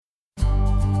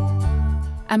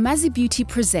Amazi Beauty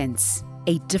presents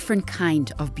a different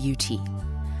kind of beauty.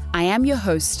 I am your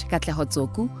host, Katleho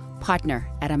Tsoku, partner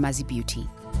at Amazi Beauty.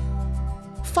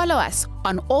 Follow us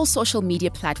on all social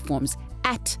media platforms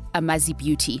at Amazi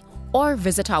Beauty or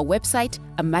visit our website,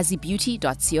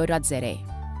 amazibeauty.co.za.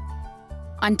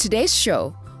 On today's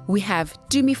show, we have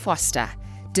Tumi Voster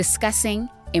discussing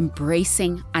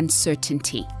embracing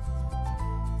uncertainty.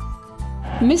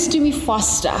 Miss Tumi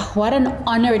Voster, what an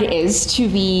honor it is to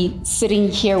be sitting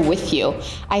here with you.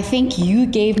 I think you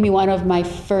gave me one of my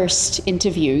first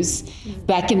interviews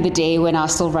back in the day when I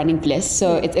was still running Bliss.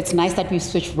 So it's nice that we've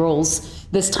switched roles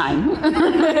this time.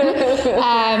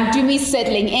 Tumi's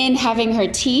settling in, having her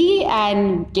tea,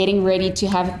 and getting ready to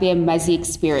have the Amazi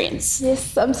experience.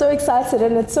 Yes, I'm so excited,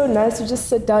 and it's so nice to just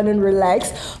sit down and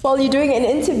relax while you're doing an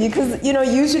interview, because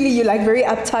usually you're like very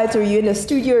uptight, or you're in a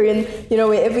studio, or in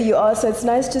wherever you are. So it's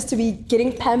nice just to be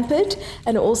getting pampered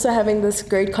and also having this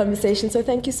great conversation. So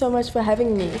thank you so much for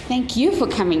having me. Thank you for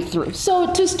coming through.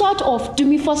 So to start off,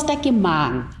 Tumi Voster ke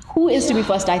mang? Who is Tumi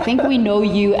Voster? I think we know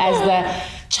you as the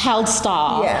child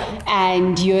star,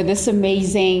 and you're this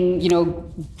amazing,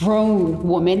 grown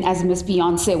woman, as Miss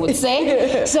Beyonce would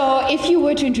say. So if you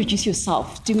were to introduce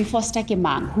yourself, Tumi Voster ke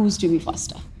mang? Who's Tumi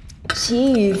Voster?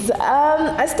 Jeez,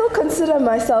 I still consider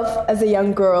myself as a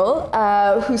young girl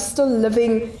who's still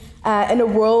living in a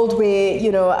world where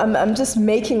I'm just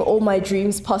making all my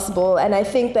dreams possible. And I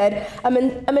think that I'm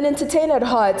an entertainer at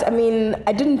heart. I mean,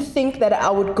 I didn't think that I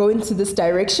would go into this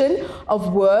direction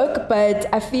of work, but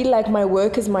I feel like my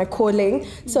work is my calling.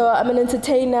 So I'm an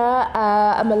entertainer.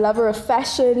 I'm a lover of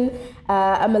fashion.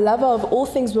 I'm a lover of all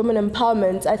things women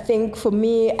empowerment. I think for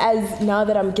me, as now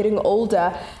that I'm getting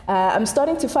older, I'm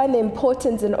starting to find the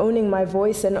importance in owning my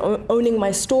voice and owning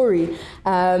my story.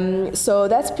 So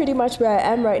that's pretty much where I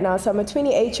am right now. So I'm a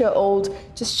 28-year-old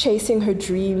just chasing her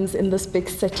dreams in this big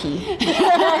city.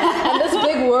 And this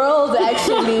big world,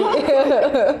 actually.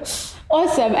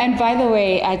 Awesome. And by the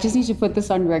way, I just need to put this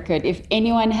on record. If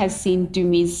anyone has seen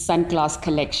Tumi's sunglass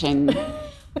collection,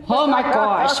 oh my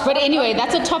gosh. But anyway,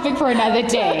 that's a topic for another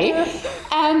day.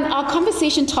 Our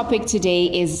conversation topic today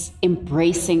is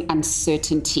embracing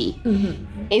uncertainty.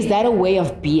 Mm-hmm. Is that a way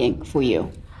of being for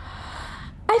you?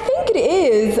 I think it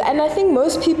is, and I think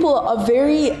most people are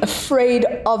very afraid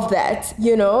of that,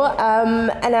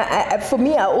 and for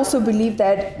me, I also believe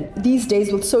that these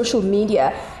days with social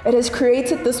media, it has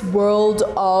created this world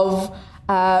of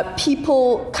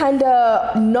people kind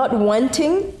of not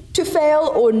wanting to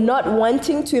fail or not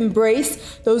wanting to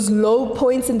embrace those low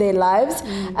points in their lives.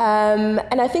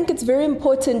 And I think it's very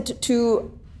important to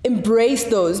embrace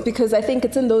those, because I think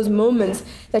it's in those moments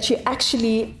that you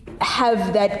actually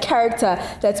have that character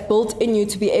that's built in you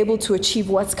to be able to achieve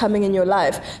what's coming in your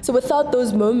life. So without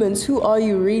those moments, who are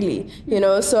you really?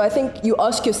 So I think you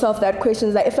ask yourself that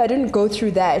question, like, if I didn't go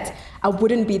through that, I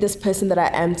wouldn't be this person that I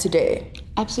am today.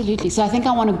 Absolutely. So I think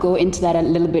I want to go into that a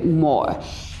little bit more.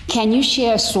 Can you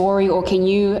share a story, or can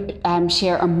you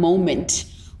share a moment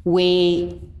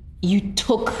where you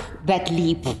took that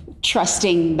leap,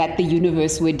 trusting that the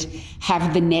universe would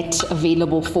have the net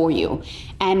available for you?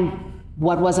 And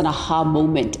what was an aha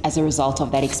moment as a result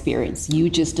of that experience? You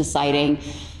just deciding,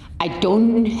 I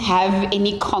don't have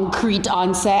any concrete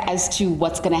answer as to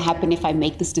what's going to happen if I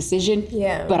make this decision,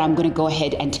 but I'm going to go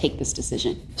ahead and take this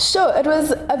decision. Sure, it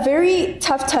was a very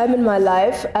tough time in my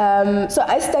life. So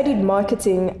I studied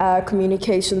marketing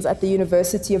communications at the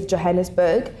University of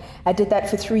Johannesburg. I did that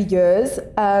for 3 years.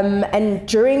 And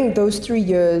during those 3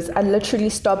 years, I literally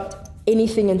stopped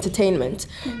anything entertainment.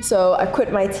 So I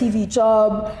quit my TV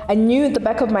job. I knew at the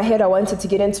back of my head I wanted to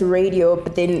get into radio,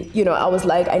 but then, I was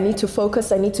like, I need to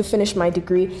focus, I need to finish my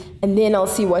degree, and then I'll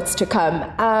see what's to come.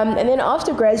 And then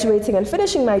after graduating and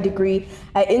finishing my degree,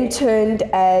 I interned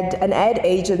at an ad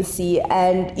agency.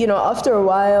 And, after a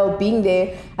while being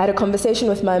there, I had a conversation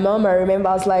with my mom. I remember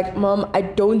I was like, Mom, I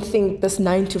don't think this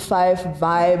 9-to-5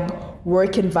 vibe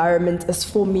work environment is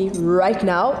for me right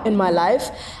now in my life.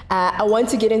 I want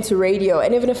to get into radio,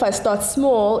 and even if I start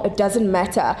small, it doesn't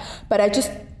matter, but I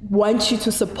just want you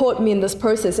to support me in this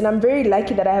process. And I'm very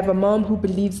lucky that I have a mom who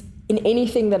believes in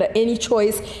anything, that any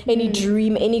choice, any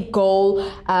dream, any goal,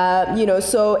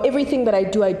 so everything that I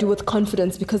do with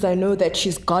confidence, because I know that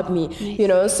she's got me,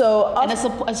 so. And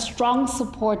a strong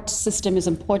support system is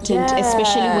important,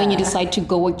 especially when you decide to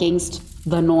go against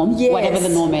the norm, whatever the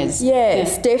norm is.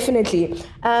 Yes, definitely.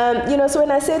 So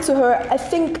when I said to her, I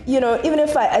think, even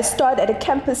if I start at a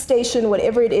campus station,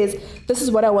 whatever it is, this is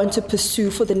what I want to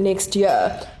pursue for the next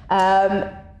year.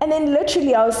 And then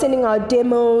literally I was sending out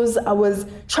demos. I was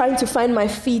trying to find my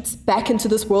feet back into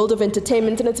this world of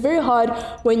entertainment. And it's very hard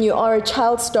when you are a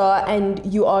child star and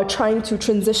you are trying to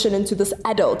transition into this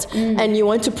adult and you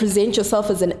want to present yourself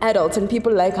as an adult. And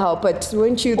people are like, oh, but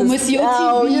weren't you this? You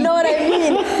know what I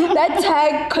mean? That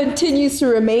tag continues to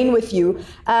remain with you.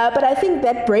 But I think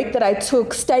that break that I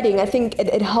took studying, I think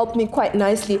it helped me quite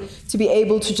nicely to be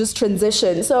able to just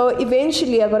transition. So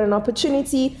eventually I got an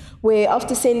opportunity where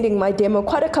after sending my demo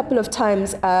quite a couple of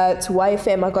times to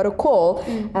YFM, I got a call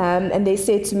and they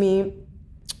said to me,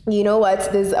 you know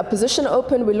what, there's a position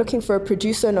open. We're looking for a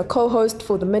producer and a co-host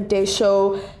for the midday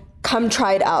show. Come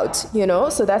try it out, you know?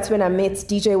 So that's when I met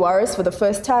DJ Waris for the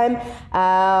first time.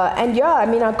 And yeah, I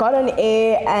mean, I got on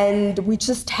air and we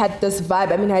just had this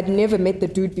vibe. I mean, I'd never met the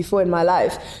dude before in my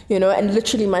life, you know? And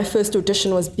literally my first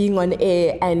audition was being on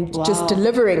air and just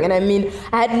delivering. And I mean,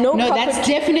 I had no that's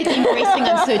definitely embracing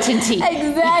uncertainty.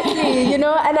 Exactly, you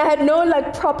know? And I had no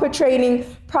like proper training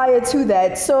prior to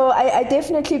that. So I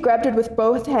definitely grabbed it with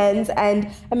both hands. And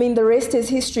I mean, the rest is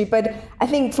history. But I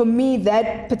think for me,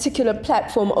 that particular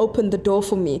platform opened the door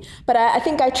for me. But I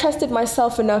think I trusted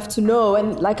myself enough to know.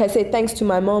 And like I said, thanks to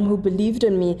my mom who believed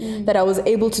in me, that I was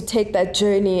able to take that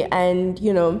journey. And,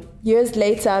 you know, years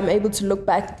later, I'm able to look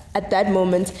back at that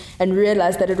moment and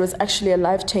realize that it was actually a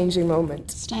life-changing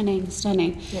moment. Stunning.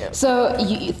 Yeah. So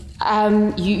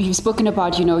you've spoken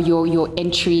about, you know, your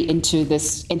entry into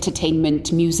this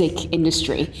entertainment music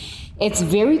industry. It's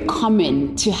very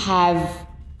common to have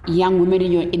young women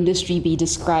in your industry be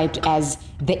described as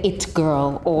the it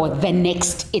girl or the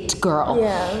next it girl.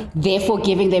 Yeah. Therefore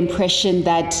giving the impression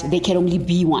that they can only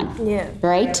be one. Yeah.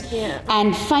 Right? Yeah.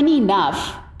 And funny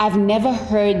enough, I've never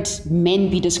heard men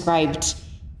be described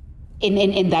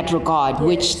in that regard,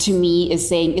 which to me is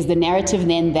saying, is the narrative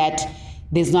then that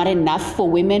there's not enough for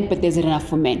women, but there's enough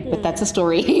for men. But that's a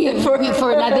story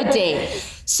for another day.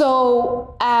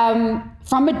 So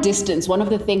from a distance, one of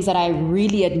the things that I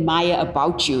really admire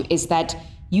about you is that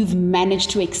you've managed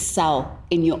to excel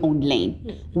in your own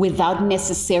lane without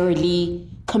necessarily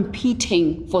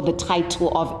competing for the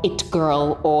title of it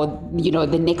girl or, you know,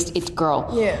 the next it girl.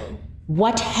 Yeah.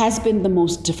 What has been the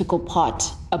most difficult part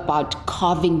about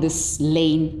carving this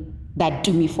lane that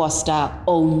Tumi Voster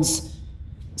owns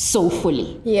so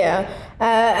fully? Yeah,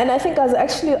 and I think I was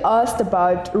actually asked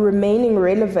about remaining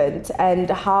relevant and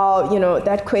how, you know,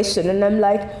 that question. And I'm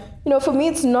like, you know, for me,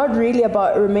 it's not really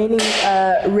about remaining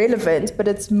relevant, but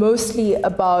it's mostly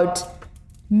about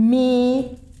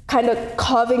me kind of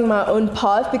carving my own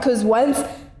path. Because once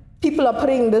people are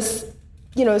putting this,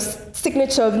 you know,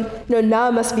 signature of, you know, now I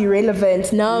must be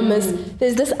relevant, now I must,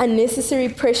 there's this unnecessary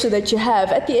pressure that you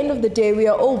have. At the end of the day, we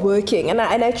are all working. And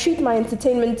I treat my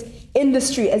entertainment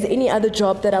industry as any other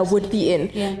job that I would be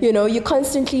in. Yeah. You know, you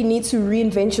constantly need to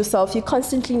reinvent yourself. You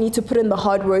constantly need to put in the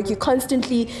hard work. You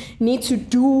constantly need to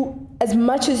do as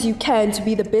much as you can to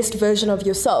be the best version of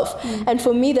yourself. And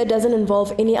for me, that doesn't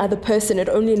involve any other person. It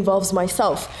only involves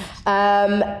myself.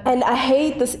 And I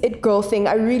hate this it girl thing.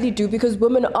 I really do, because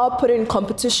women are put in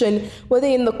competition, whether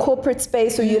in the corporate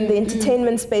space or you're in the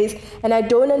entertainment space. And I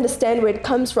don't understand where it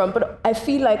comes from. But I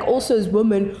feel like also as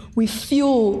women, we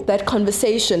fuel that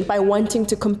conversation by wanting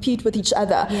to compete with each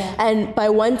other and by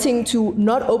wanting to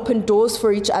not open doors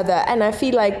for each other. And I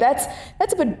feel like that's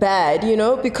a bit bad, you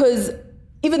know, because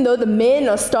even though the men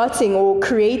are starting or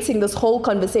creating this whole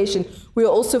conversation, we're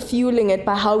also fueling it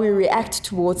by how we react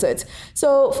towards it.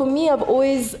 So for me, I've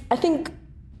always, I think,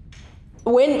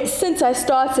 since I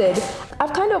started,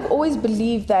 I've kind of always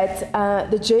believed that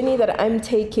the journey that I'm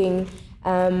taking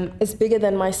is bigger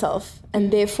than myself. And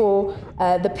therefore,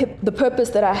 the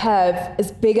purpose that I have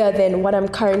is bigger than what I'm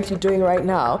currently doing right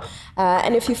now.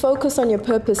 And if you focus on your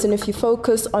purpose and if you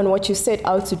focus on what you set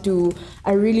out to do,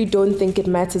 I really don't think it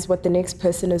matters what the next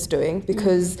person is doing,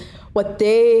 because what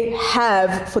they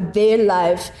have for their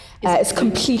life is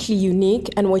completely unique,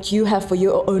 and what you have for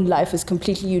your own life is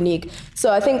completely unique.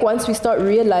 So I think once we start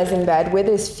realizing that,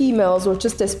 whether it's females or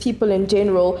just as people in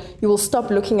general, you will stop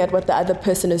looking at what the other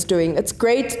person is doing. It's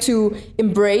great to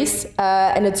embrace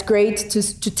and it's great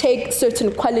to take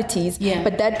certain qualities,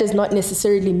 but that does not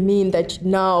necessarily mean that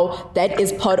now that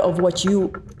is part of what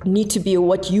you need to be or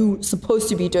what you're supposed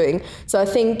to be doing. So I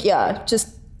think,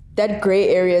 just that gray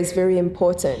area is very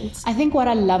important. I think what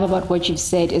I love about what you've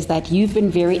said is that you've been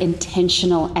very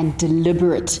intentional and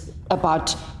deliberate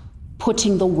about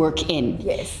putting the work in.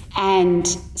 Yes. And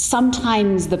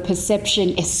sometimes the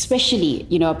perception, especially,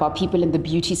 you know, about people in the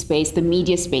beauty space, the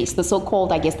media space, the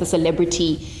so-called, I guess, the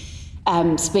celebrity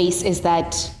space, is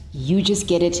that you just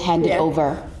get it handed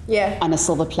over on a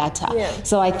silver platter.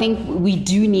 So I think we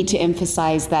do need to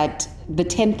emphasize that the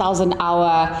 10,000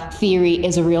 hour theory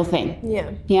is a real thing.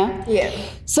 Yeah. Yeah? Yeah.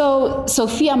 So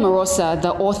Sophia Morosa,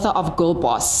 the author of Girl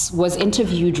Boss, was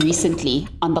interviewed recently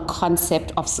on the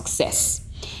concept of success.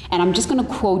 And I'm just going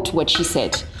to quote what she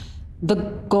said. The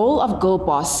goal of Girl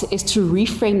Boss is to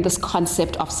reframe this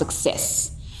concept of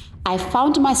success. I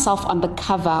found myself on the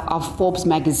cover of Forbes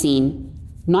magazine,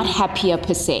 not happier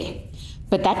per se,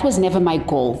 but that was never my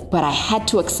goal, but I had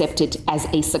to accept it as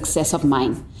a success of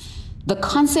mine. The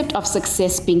concept of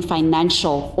success being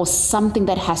financial or something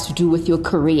that has to do with your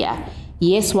career.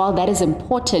 Yes, while that is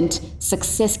important,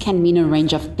 success can mean a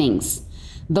range of things.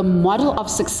 The model of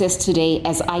success today,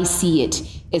 as I see it,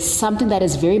 is something that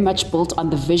is very much built on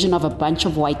the vision of a bunch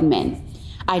of white men.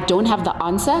 I don't have the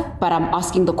answer, but I'm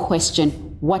asking the question,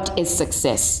 what is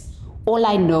success? All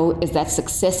I know is that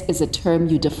success is a term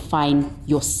you define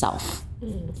yourself.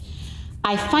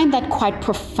 I find that quite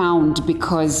profound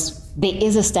because there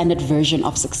is a standard version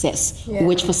of success,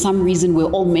 which for some reason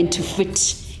we're all meant to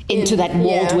fit into that mold.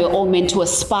 Yeah. We're all meant to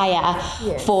aspire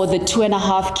for the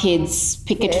 2.5 kids,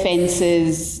 picket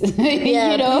fences,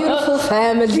 yeah, you know, beautiful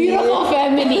family,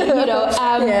 you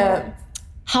know.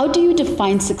 How do you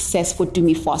define success for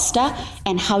Tumi Voster,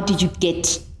 and how did you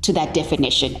get to that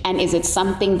definition? And is it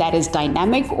something that is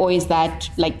dynamic, or is that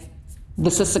like,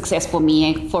 this is success for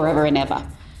me forever and ever?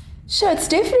 Sure, it's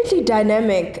definitely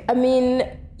dynamic. I mean,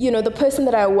 you know, the person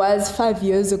that I was 5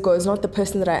 years ago is not the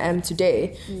person that I am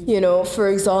today. You know, for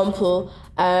example,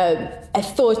 I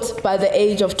thought by the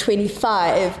age of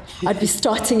 25, I'd be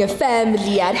starting a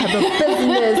family, I'd have a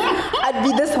business, I'd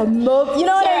be this, you know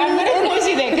what I mean? I'm going to pause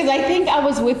you there because I think I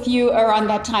was with you around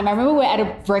that time. I remember we were at a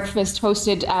breakfast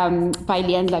hosted by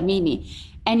Leanne Lamini,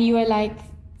 and you were like,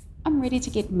 I'm ready to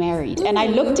get married. And I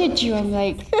looked at you, I'm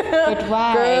like, but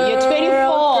why? You're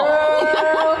 24.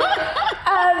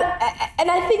 And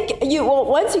I think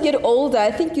once you get older,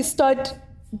 I think you start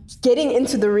getting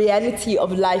into the reality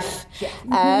of life.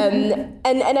 And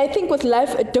I think with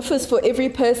life, it differs for every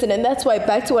person. And that's why,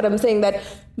 back to what I'm saying, that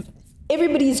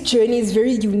everybody's journey is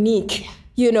very unique.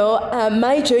 You know,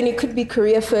 my journey could be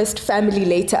career first, family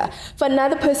later. For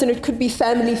another person, it could be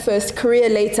family first, career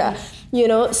later. You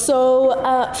know,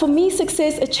 so for me,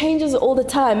 success, it changes all the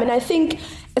time. And I think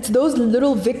it's those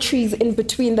little victories in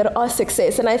between that are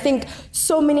success. And I think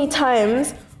so many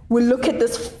times we look at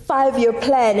this 5-year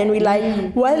plan and we're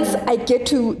like, once I get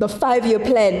to the 5-year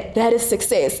plan, that is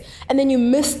success. And then you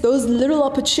miss those little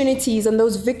opportunities and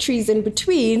those victories in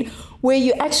between, where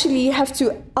you actually have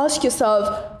to ask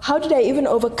yourself, how did I even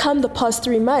overcome the past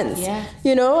 3 months? Yeah.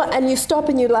 You know, and you stop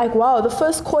and you're like, wow, the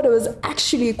first quarter was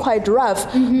actually quite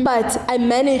rough, but I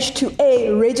managed to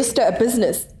register a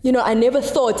business. You know, I never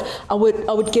thought I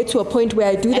would get to a point where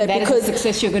I do that because is a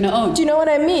success you're going to own. Do you know what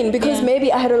I mean? Because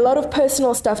maybe I had a lot of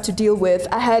personal stuff to deal with.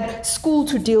 I had school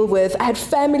to deal with. I had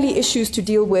family issues to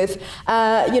deal with.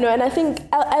 You know, and I think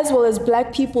as well as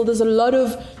Black people, there's a lot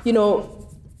of, you know,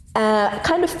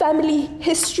 kind of family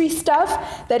history stuff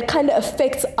that kind of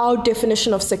affects our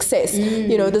definition of success.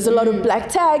 You know, there's a lot of black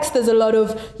tax, there's a lot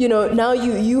of, you know, now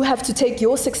you have to take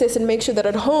your success and make sure that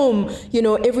at home, you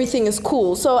know, everything is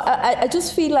cool. So I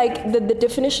just feel like the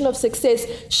definition of success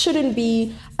shouldn't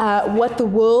be what the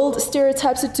world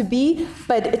stereotypes it to be,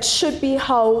 but it should be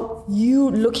how you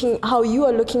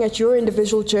are looking at your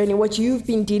individual journey, what you've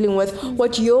been dealing with,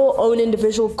 what your own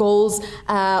individual goals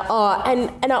are.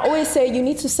 And I always say you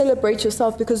need to celebrate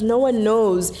yourself, because no one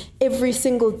knows every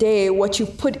single day what you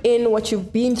put in, what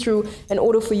you've been through in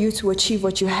order for you to achieve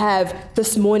what you have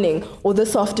this morning or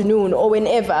this afternoon or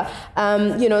whenever.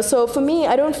 You know, so for me,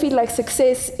 I don't feel like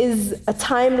success is a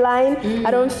timeline.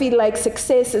 I don't feel like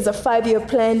success is a 5-year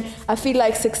plan. I feel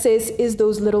like success is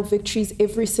those little victories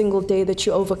every single day that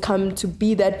you overcome to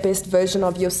be that best version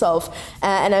of yourself.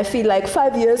 And I feel like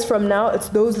 5 years from now, it's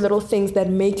those little things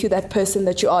that make you that person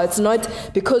that you are. It's not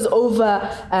because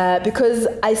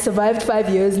I survived 5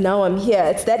 years, now I'm here.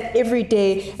 It's that every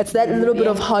day, it's that little bit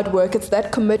of hard work, it's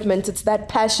that commitment, it's that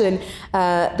passion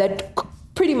that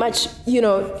pretty much, you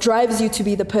know, drives you to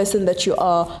be the person that you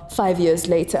are 5 years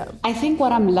later. I think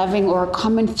what I'm loving, or a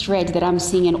common thread that I'm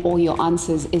seeing in all your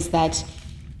answers, is that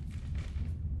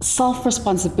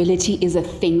self-responsibility is a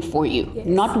thing for you. Yes.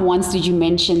 Not once did you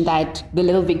mention that the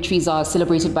little victories are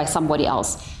celebrated by somebody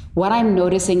else. What I'm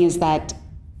noticing is that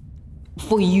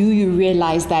for you, you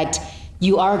realize that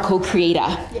you are a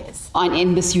co-creator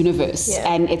in this universe,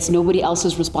 and it's nobody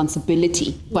else's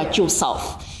responsibility but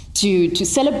yourself to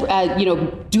celebrate, you know,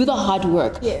 do the hard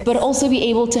work, but also be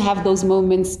able to have those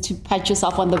moments to pat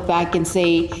yourself on the back and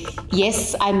say,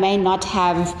 yes, I may not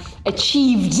have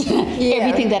achieved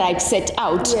everything that I've set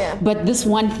out, but this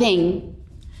one thing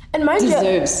And mind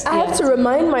deserves. I have to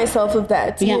remind myself of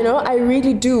that. You know, I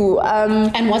really do.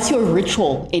 And what's your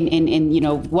ritual in you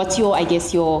know, what's your, I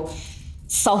guess, your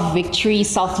self-victory,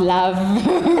 self-love,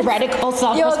 radical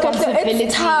self-responsibility?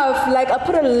 It's tough. Like, I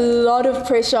put a lot of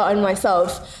pressure on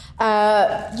myself.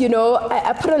 You know,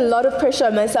 I put a lot of pressure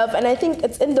on myself, and I think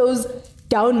it's in those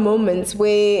down moments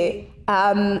where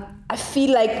I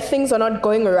feel like things are not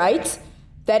going right,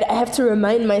 that I have to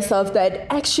remind myself that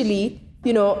actually,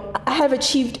 you know, I have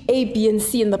achieved A, B, and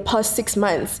C in the past 6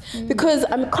 months. Because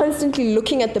I'm constantly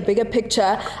looking at the bigger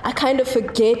picture, I kind of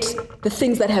forget the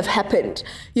things that have happened,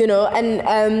 you know. And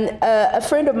a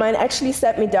friend of mine actually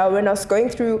sat me down when I was going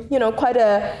through, you know, quite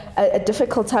a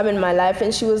difficult time in my life.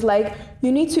 And she was like,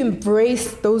 you need to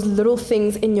embrace those little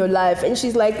things in your life. And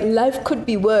she's like, life could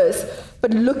be worse,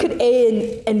 but look at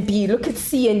A and B, look at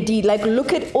C and D, like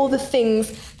look at all the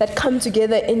things that come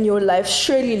together in your life.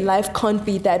 Surely life can't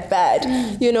be that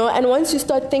bad, you know? And once you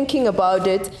start thinking about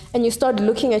it and you start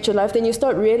looking at your life, then you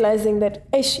start realizing that,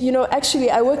 you know,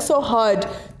 actually I worked so hard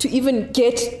to even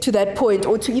get to that point,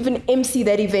 or to even MC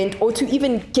that event, or to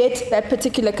even get that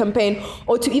particular campaign,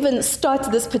 or to even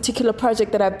start this particular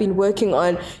project that I've been working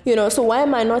on, you know? So why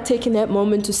am I not taking that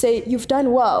moment to say, you've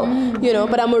done well, you know?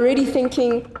 But I'm already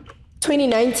thinking,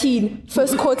 2019,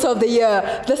 first quarter of the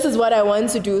year, this is what I want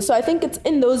to do. So I think it's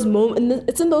in those moments,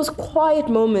 it's in those quiet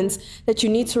moments that you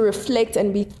need to reflect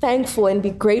and be thankful and be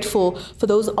grateful for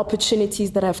those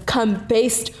opportunities that have come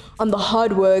based on the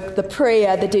hard work, the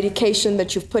prayer, the dedication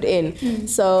that you've put in.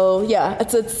 So yeah,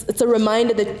 it's a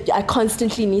reminder that I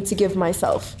constantly need to give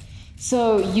myself.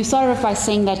 So you started off by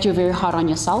saying that you're very hard on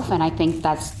yourself, and I think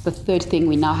that's the third thing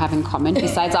we now have in common,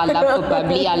 besides our love for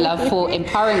bubbly, our love for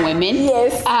empowering women.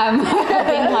 Yes.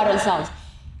 Being hard on ourselves.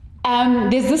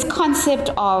 There's this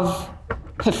concept of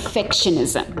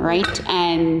perfectionism, right?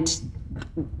 And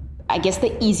I guess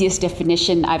the easiest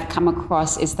definition I've come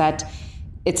across is that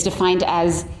it's defined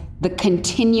as the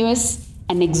continuous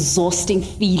and exhausting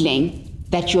feeling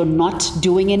that you're not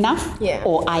doing enough,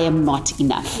 or I am not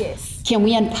enough. Yes. Can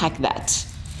we unpack that?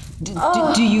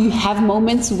 Do you have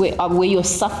moments where you're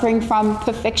suffering from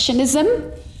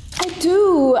perfectionism? I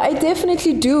do. I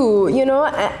definitely do. You know,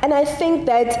 and I think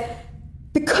that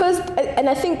because, and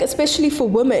I think especially for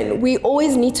women, we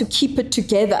always need to keep it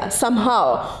together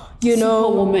somehow. You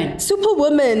know,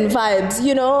 superwoman vibes,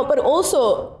 you know, but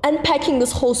also unpacking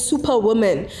this whole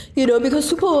superwoman, you know, because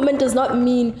superwoman does not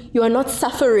mean you are not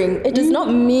suffering. It does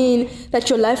not mean that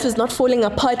your life is not falling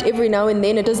apart every now and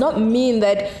then. It does not mean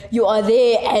that you are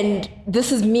there and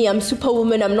this is me, I'm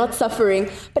superwoman, I'm not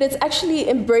suffering. But it's actually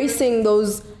embracing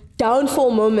those downfall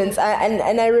moments.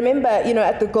 And I remember, you know,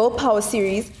 at the Girl Power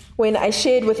series, when I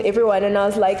shared with everyone and I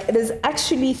was like, it is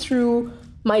actually through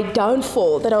my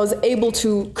downfall that I was able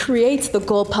to create the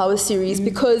Girl Power series,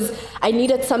 because I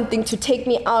needed something to take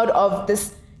me out of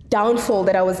this downfall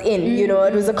that I was in. You know,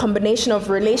 it was a combination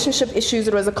of relationship issues.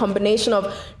 It was a combination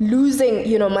of losing,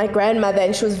 you know, my grandmother,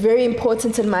 and she was very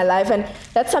important in my life. And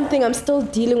that's something I'm still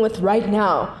dealing with right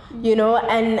now, you know,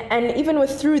 and even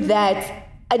through that,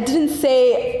 I didn't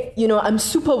say, you know, I'm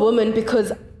superwoman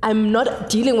because I'm not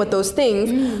dealing with those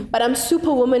things, but I'm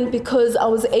superwoman because I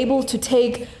was able to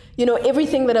take, you know,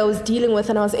 everything that I was dealing with,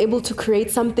 and I was able to create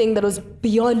something that was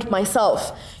beyond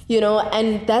myself, you know,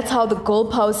 and that's how the Girl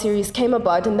Power series came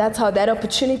about, and that's how that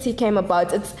opportunity came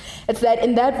about. It's that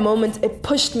in that moment, it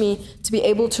pushed me to be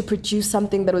able to produce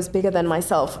something that was bigger than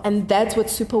myself, and that's what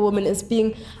Superwoman is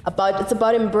being about. It's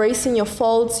about embracing your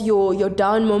faults, your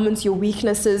down moments, your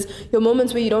weaknesses, your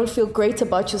moments where you don't feel great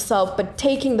about yourself, but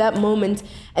taking that moment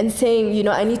and saying, you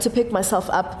know, I need to pick myself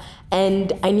up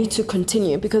and I need to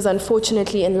continue, because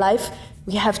unfortunately in life,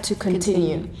 we have to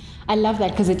continue. I love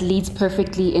that, because it leads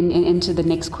perfectly into the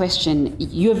next question.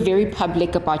 You're very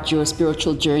public about your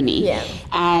spiritual journey. Yeah.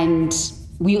 And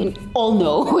we all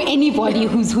know anybody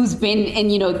who's been in,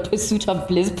 you know, pursuit of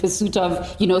bliss, pursuit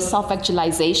of, you know,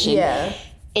 self-actualization. Yeah.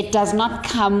 It does not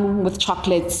come with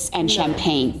chocolates and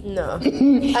champagne. No.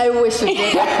 I wish it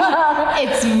did.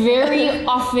 It's very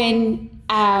often,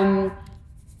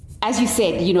 as you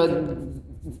said, you know,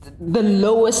 the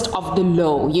lowest of the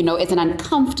low. You know, it's an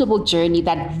uncomfortable journey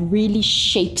that really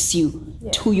shapes you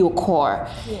to your core.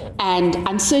 And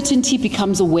uncertainty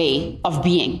becomes a way of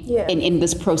being in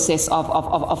this process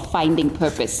of finding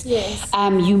purpose. Yes.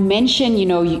 You mentioned, you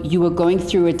know, you were going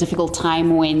through a difficult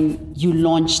time when you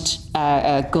launched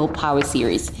a Girl Power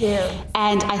series. Yeah.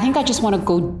 And I think I just want to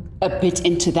go a bit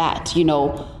into that, you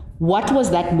know. What was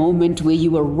that moment where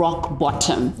you were rock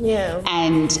bottom? Yeah.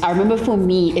 And I remember for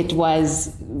me, it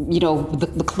was, you know,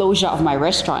 the closure of my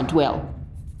restaurant. Well,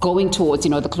 going towards,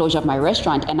 the closure of my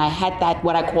restaurant. And I had that,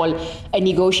 what I call a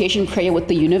negotiation prayer with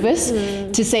the universe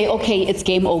to say, okay, it's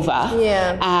game over.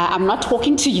 Yeah. I'm not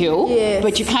talking to you,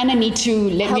 but you kind of need to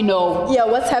let me know. Yeah,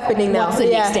 what's happening now? What's the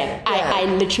next step? Yeah. I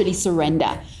literally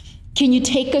surrender. Can you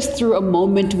take us through a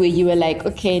moment where you were like,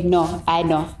 okay, no, I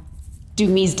know.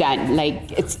 Tumi's done.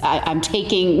 Like, I'm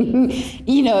taking,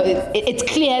 it's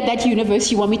clear that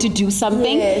universe, you want me to do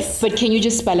something, but can you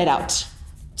just spell it out?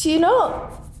 Do you know,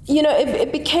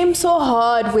 it became so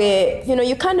hard where,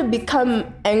 you kind of become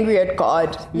angry at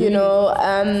God,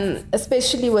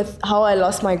 especially with how I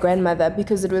lost my grandmother,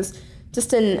 because it was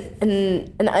just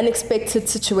an unexpected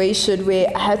situation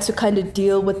where I had to kind of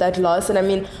deal with that loss. And I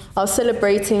mean, I was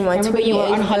celebrating my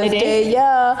 28th birthday.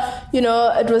 Yeah,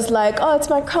 it was like, oh, it's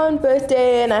my crown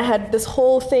birthday, and I had this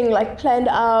whole thing like planned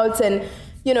out, and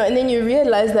and then you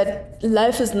realize that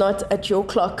life is not at your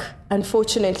clock,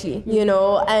 unfortunately,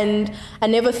 and I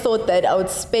never thought that I would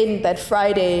spend that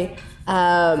Friday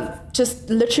just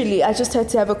literally, I just had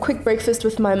to have a quick breakfast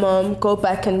with my mom, go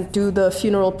back and do the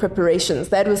funeral preparations.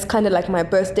 That was kind of like my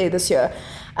birthday this year.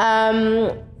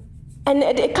 And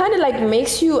it kind of like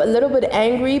makes you a little bit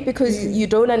angry because you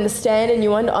don't understand and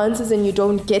you want answers and you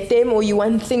don't get them, or you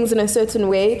want things in a certain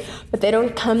way, but they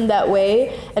don't come that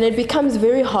way. And it becomes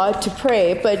very hard to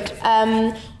pray. But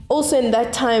also in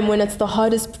that time when it's the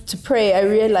hardest to pray, I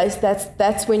realized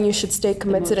that's when you should stay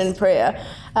committed in prayer.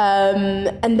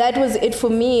 And that was it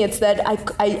for me. It's that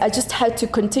I just had to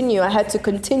continue. I had to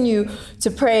continue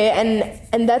to pray.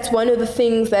 And that's one of the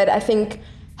things that I think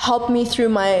helped me through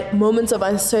my moments of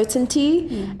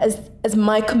uncertainty as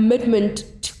my commitment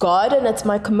to God, and it's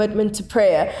my commitment to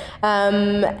prayer.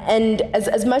 And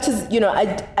as much as,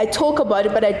 I talk about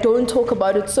it, but I don't talk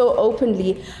about it so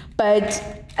openly. But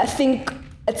I think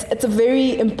it's a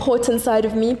very important side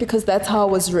of me because that's how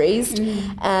I was raised,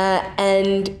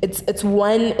 and it's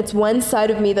one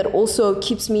side of me that also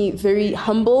keeps me very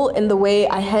humble in the way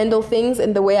I handle things,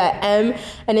 in the way I am,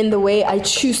 and in the way I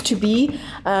choose to be.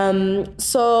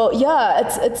 So yeah,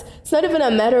 it's not even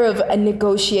a matter of a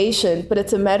negotiation, but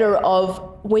it's a matter of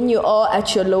when you are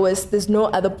at your lowest, there's no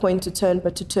other point to turn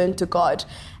but to turn to God.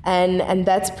 And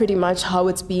that's pretty much how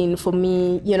it's been for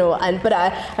me, but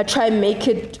I try and make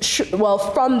it,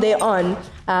 from there on,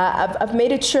 I've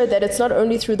made it sure that it's not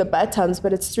only through the bad times,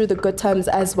 but it's through the good times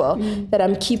as well, that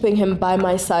I'm keeping him by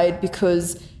my side,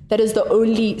 because that is the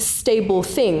only stable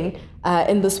thing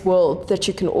in this world that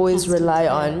you can always rely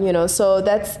on, so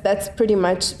that's pretty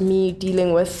much me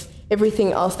dealing with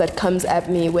everything else that comes at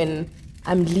me when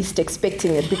I'm least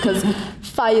expecting it, because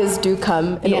fires do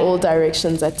come in all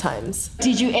directions at times.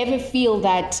 Did you ever feel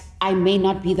that I may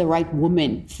not be the right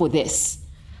woman for this?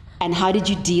 And how did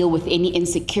you deal with any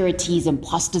insecurities,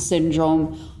 imposter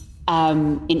syndrome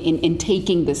in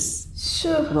taking this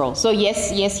role? So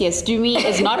yes, Tumi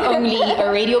is not only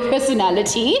a radio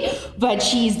personality, but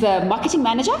she's the marketing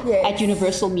manager at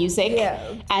Universal Music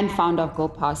and founder of Go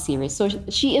Power series. So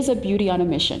she is a beauty on a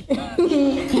mission.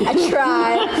 I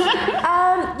try.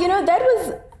 That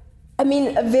was,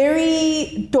 a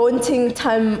very daunting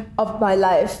time of my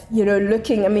life,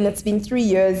 it's been 3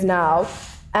 years now,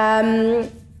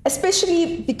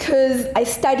 especially because I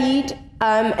studied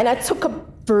and I took a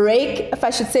break, if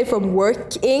I should say, from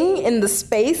working in the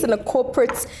space in a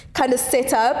corporate kind of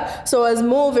setup. So I was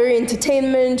more very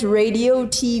entertainment, radio,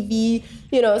 TV,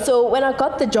 so when I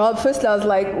got the job, first I was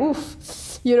like, oof,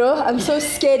 I'm so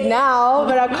scared now,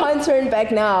 but I can't turn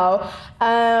back now.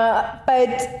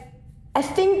 But I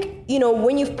think,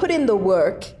 when you've put in the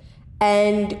work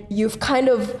and you've kind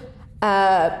of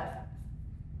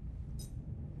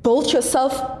built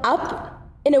yourself up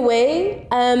in a way,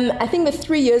 I think the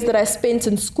 3 years that I spent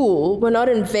in school were not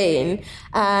in vain.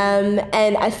 And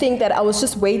I think that I was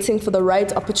just waiting for the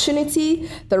right opportunity,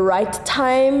 the right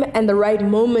time, and the right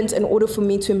moment in order for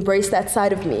me to embrace that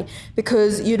side of me.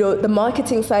 Because, the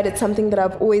marketing side, it's something that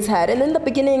I've always had. And in the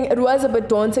beginning, it was a bit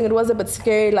daunting. It was a bit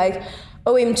scary, like,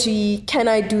 OMG, can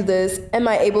I do this? Am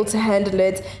I able to handle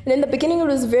it? And in the beginning, it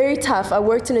was very tough. I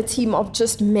worked in a team of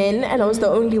just men, and I was the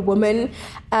only woman.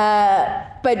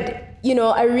 But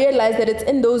I realized that it's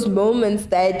in those moments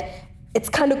that it's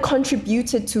kind of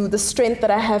contributed to the strength that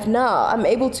I have now. I'm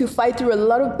able to fight through a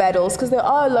lot of battles, because there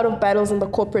are a lot of battles in the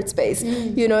corporate space.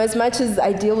 As much as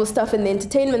I deal with stuff in the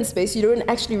entertainment space, you don't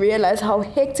actually realize how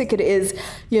hectic it is,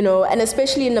 and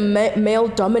especially in a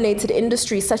male-dominated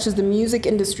industry such as the music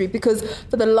industry, because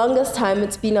for the longest time,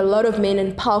 it's been a lot of men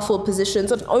in powerful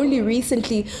positions. And only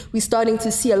recently, we're starting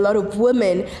to see a lot of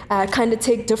women kind of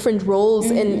take different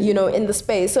roles in the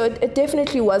space. So it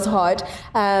definitely was hard.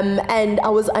 And I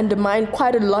was undermined mind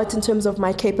quite a lot in terms of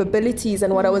my capabilities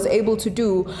and what I was able to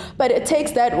do. But it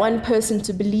takes that one person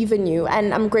to believe in you.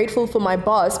 And I'm grateful for my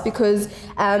boss because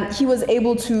he was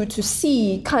able to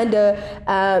see kind of,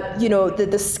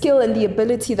 the skill and the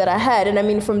ability that I had. And I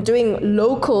mean, from doing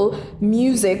local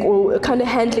music or kind of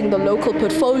handling the local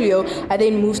portfolio, I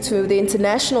then moved to the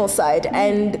international side.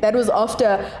 And that was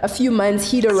after a few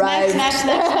months he'd arrived.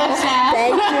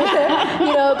 Thank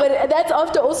you. But that's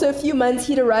after also a few months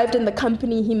he'd arrived in the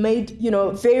company. He made,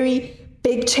 very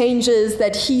big changes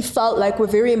that he felt like were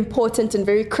very important and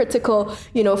very critical,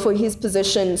 for his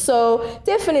position. So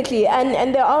definitely,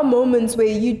 and there are moments where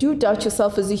you do doubt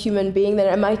yourself as a human being, that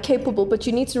am I capable? But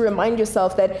you need to remind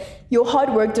yourself that your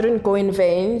hard work didn't go in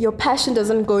vain, your passion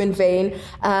doesn't go in vain.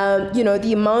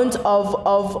 The amount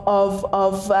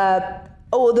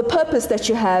or the purpose that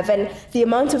you have and the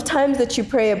amount of times that you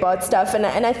pray about stuff. And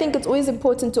I think it's always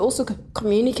important to also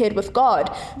communicate with God,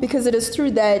 because it is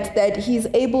through that he's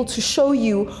able to show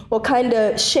you or kind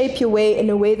of shape your way in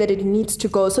a way that it needs to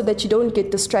go, so that you don't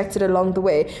get distracted along the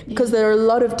way, because there are a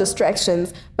lot of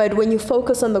distractions. But when you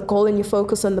focus on the goal and you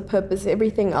focus on the purpose,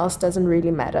 everything else doesn't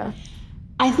really matter.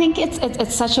 I think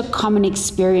it's such a common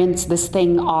experience, this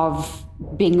thing of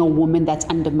being a woman that's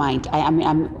undermined. I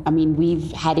mean,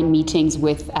 we've had meetings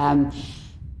with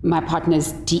my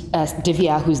partners,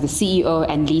 Divya, who's the CEO,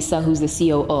 and Lisa, who's the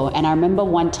COO. And I remember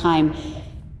one time,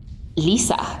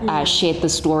 Lisa shared the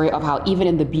story of how even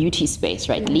in the beauty space,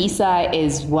 right? Lisa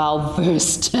is well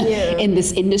versed in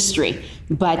this industry,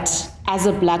 but as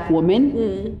a Black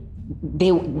woman,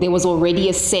 there was already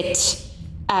a set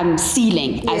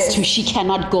ceiling as to she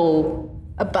cannot go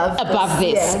above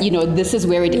this. This is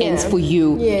where it ends for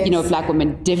you, Black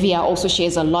women. Divya also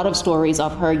shares a lot of stories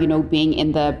of her, being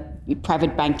in the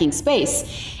private banking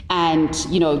space. And,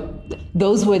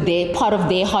 those were part of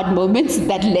their hard moments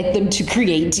that led them to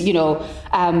create,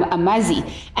 Amazi.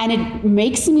 And it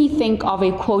makes me think of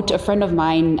a quote, a friend of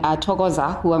mine,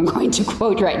 Togoza, who I'm going to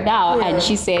quote right now. And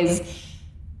she says,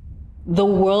 "The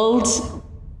world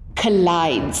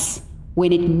collides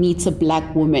when it meets a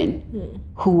Black woman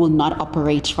who will not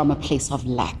operate from a place of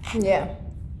lack." Yeah.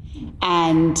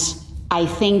 And I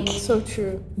think so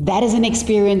true. That is an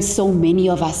experience so many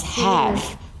of us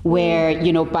have, where,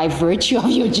 by virtue of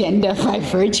your gender, by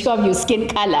virtue of your skin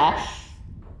color,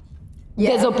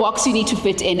 there's a box you need to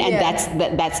fit in, and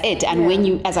that's it. And when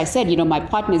you, as I said, my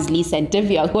partners Lisa and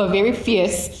Divya, who are very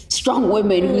fierce, strong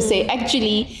women, who say,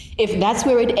 actually, if that's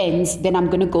where it ends, then I'm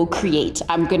going to go create.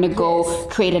 I'm going to go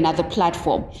create another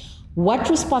platform. What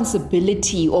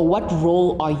responsibility or what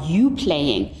role are you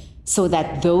playing so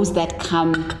that those that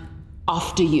come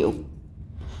after you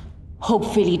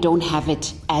hopefully don't have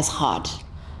it as hard?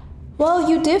 Well,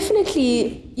 you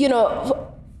definitely,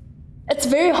 it's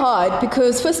very hard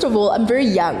because, first of all, I'm very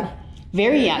young.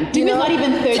 Very young. Tumi's not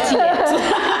even 30 yet.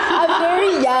 I'm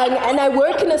very young, and I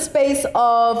work in a space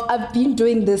of, I've been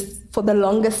doing this for the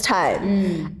longest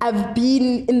time. I've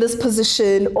been in this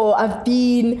position, or I've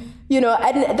been,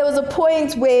 and there was a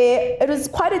point where it was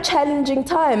quite a challenging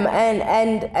time,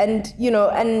 and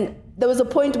there was a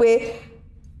point where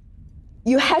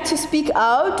you had to speak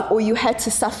out or you had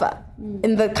to suffer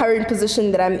in the current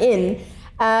position that I'm in.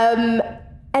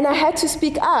 And I had to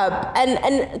speak up,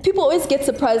 and people always get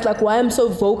surprised, like why I'm so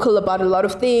vocal about a lot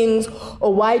of things,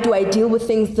 or why do I deal with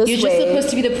things this way? You're just supposed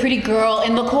to be the pretty girl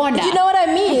in the corner. You know what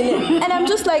I mean? And I'm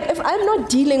just like, if I'm not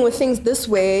dealing with things this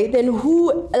way, then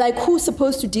who's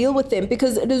supposed to deal with them?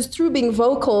 Because it is through being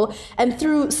vocal and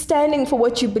through standing for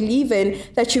what you believe in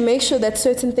that you make sure that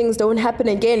certain things don't happen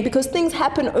again, because things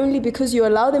happen only because you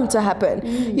allow them to happen.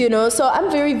 So I'm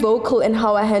very vocal in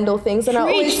how I handle things, and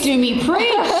preach to me,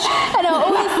 preach. And I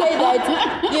always say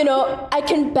that, I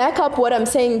can back up what I'm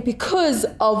saying because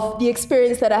of the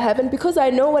experience that I have and because I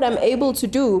know what I'm able to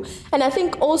do. And I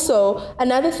think also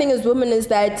another thing as women is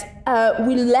that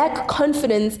we lack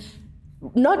confidence,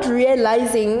 not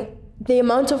realizing the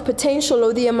amount of potential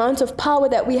or the amount of power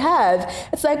that we have.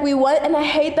 It's like we want, and I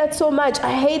hate that so much.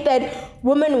 I hate that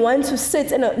women want to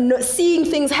sit and seeing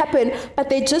things happen, but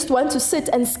they just want to sit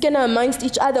and skinner amongst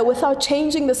each other without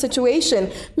changing the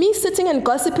situation. Me sitting and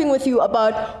gossiping with you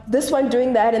about this one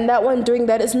doing that and that one doing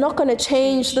that is not going to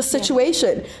change the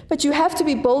situation. But you have to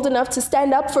be bold enough to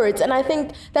stand up for it. And I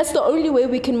think that's the only way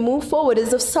we can move forward,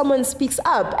 is if someone speaks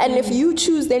up. And if you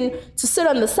choose then to sit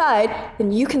on the side,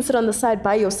 then you can sit on the side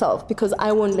by yourself, because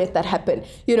I won't let that happen.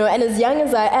 And as young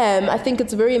as I am, I think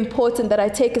it's very important that I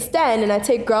take a stand and I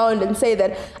take ground and say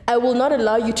that I will not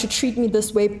allow you to treat me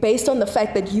this way based on the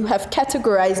fact that you have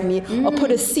categorized me or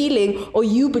put a ceiling, or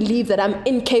you believe that I'm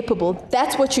incapable.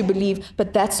 That's what you believe,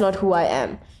 but that's not who I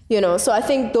am. So I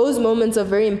think those moments are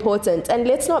very important, and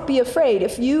let's not be afraid.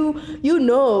 If you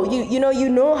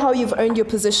know how you've earned your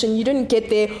position, you didn't get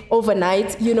there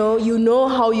overnight, you know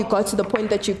how you got to the point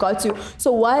that you got to.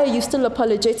 So why are you still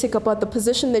apologetic about the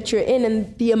position that you're in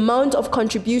and the amount of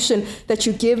contribution that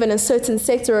you give in a certain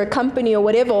sector or a company or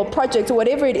whatever, or project or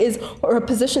whatever it is, or a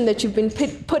position that you've been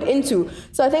put into?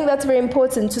 So I think that's very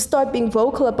important, to start being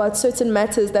vocal about certain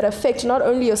matters that affect not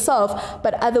only yourself,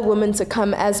 but other women to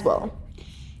come as well.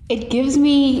 It gives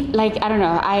me, like, I don't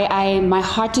know, my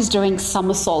heart is doing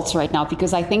somersaults right now,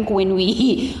 because I think when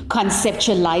we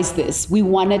conceptualize this, we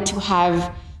wanted to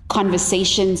have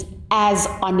conversations as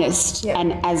honest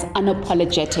and as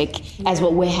unapologetic as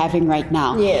what we're having right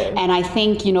now. Yeah. And I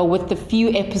think, with the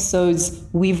few episodes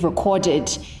we've recorded,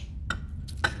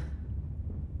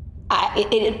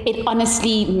 it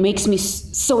honestly makes me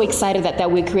so excited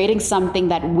that we're creating something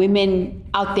that women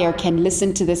out there can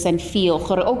listen to this and feel,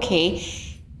 okay,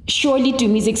 surely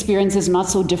Tumi's experience is not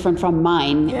so different from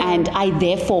mine, and I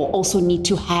therefore also need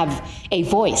to have a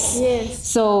voice. Yes.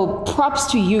 So props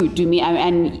to you, Tumi,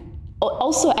 and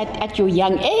also at your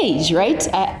young age, right?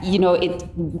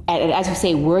 As you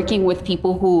say, working with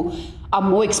people who are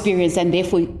more experienced and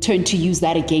therefore turn to use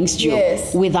that against you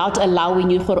without allowing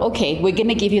you, okay, we're going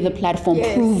to give you the platform,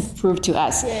 prove to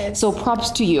us. Yes. So props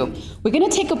to you. We're going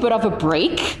to take a bit of a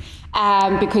break.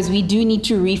 Because we do need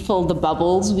to refill the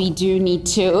bubbles. We do need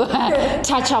to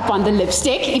touch up on the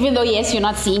lipstick, even though, yes, you're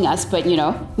not seeing us, but,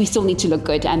 we still need to look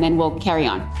good, and then we'll carry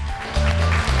on.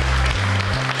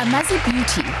 Amazi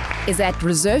Beauty is at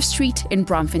Reserve Street in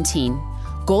Braamfontein,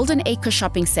 Golden Acre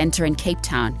Shopping Centre in Cape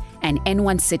Town, and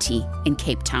N1 City in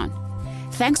Cape Town.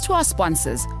 Thanks to our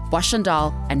sponsors, Bosch &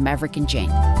 Dahl and Maverick & Jane.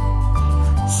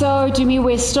 So, Tumi,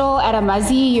 we're still at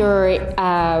Amazi. You're,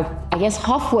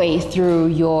 halfway through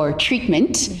your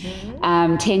treatment.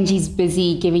 Mm-hmm. Tenji's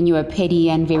busy giving you a pedi,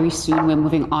 and very soon we're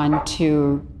moving on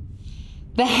to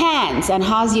the hands. And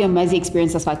how's your Amazi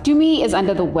experience thus far? Tumi is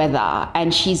under the weather,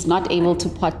 and she's not able to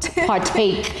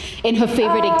partake in her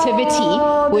favorite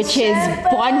activity, which is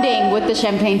bonding with the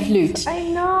champagne flute. I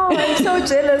know. I'm so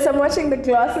jealous. I'm watching the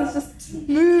glasses just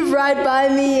move right by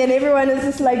me, and everyone is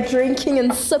just like drinking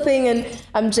and sipping, and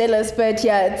I'm jealous. But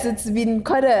yeah, it's been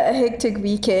quite a hectic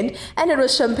weekend, and it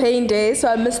was champagne day, so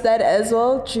I missed that as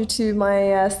well due to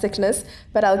my sickness.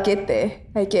 But I'll get there,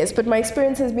 I guess. But my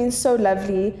experience has been so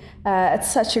lovely. It's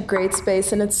such a great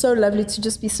space, and it's so lovely to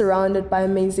just be surrounded by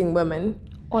amazing women.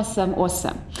 Awesome.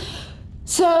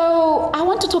 So I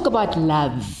want to talk about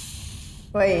love.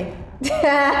 Wait.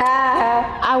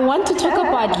 I want to talk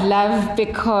about love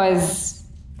because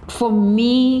for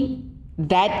me,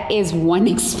 that is one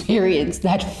experience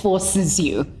that forces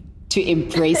you to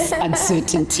embrace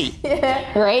uncertainty,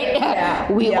 right?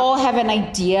 Yeah. We all have an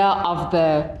idea of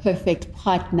the perfect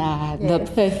partner, the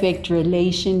perfect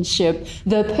relationship,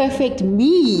 the perfect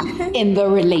me in the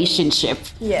relationship,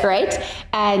 right?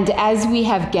 And as we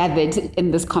have gathered in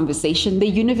this conversation, the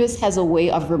universe has a way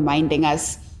of reminding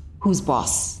us who's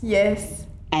boss. Yes.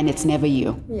 And it's never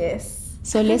you. Yes.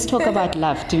 So let's talk about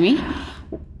love, Tumi.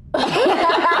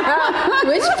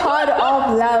 Which part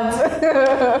of love?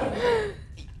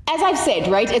 As I've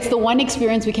said, right, it's the one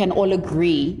experience we can all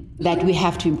agree that we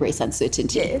have to embrace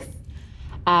uncertainty. Yes.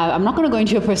 I'm not going to go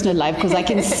into your personal life because I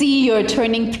can see you're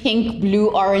turning pink, blue,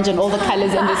 orange, and all the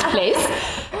colors in this place.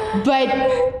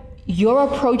 But your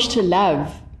approach to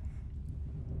love,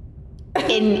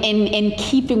 in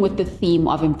keeping with the theme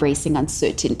of embracing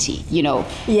uncertainty,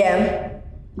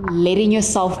 letting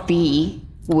yourself be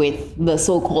with the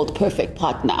so-called perfect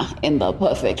partner in the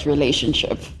perfect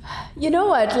relationship. You know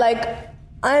what?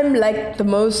 I'm the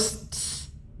most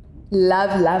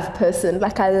love person.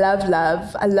 I love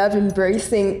love. I love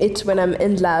embracing it when I'm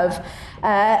in love.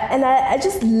 And I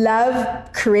just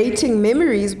love creating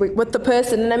memories with the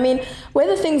person. And I mean,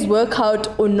 whether things work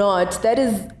out or not, that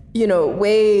is,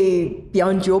 way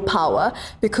beyond your power,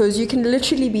 because you can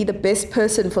literally be the best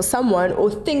person for someone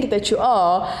or think that you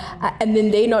are, and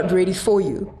then they're not ready for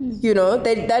you.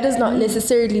 That does not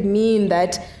necessarily mean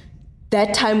that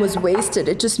time was wasted.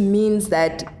 It just means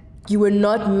that you were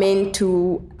not meant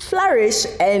to flourish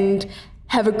and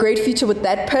have a great future with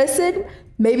that person.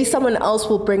 Maybe someone else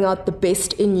will bring out the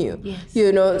best in you.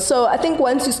 Yes. So I think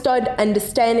once you start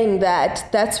understanding that,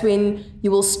 that's when you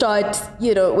will start,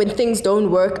 when things don't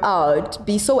work out,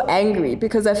 be so angry.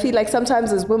 Because I feel like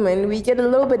sometimes as women, we get a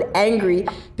little bit angry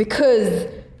because,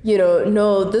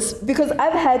 because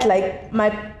I've had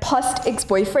my past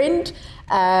ex-boyfriend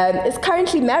is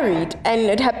currently married, and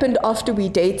it happened after we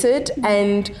dated.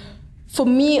 And for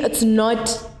me, it's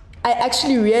not, I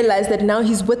actually realized that now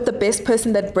he's with the best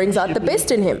person that brings out the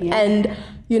best in him. Yeah. And,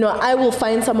 I will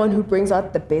find someone who brings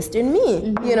out the best in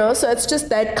me, so it's just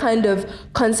that kind of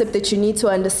concept that you need to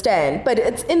understand. But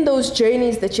it's in those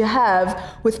journeys that you have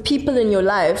with people in your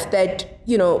life that,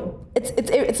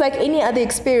 it's like any other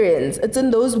experience. It's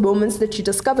in those moments that you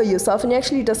discover yourself and you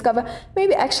actually discover,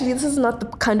 maybe actually this is not the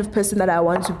kind of person that I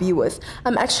want to be with.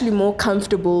 I'm actually more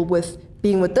comfortable with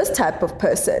being with this type of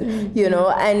person,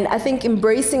 and I think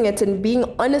embracing it and being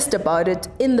honest about it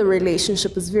in the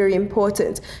relationship is very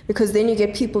important, because then you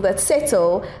get people that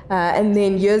settle and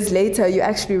then years later you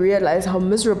actually realize how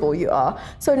miserable you are.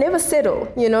 So never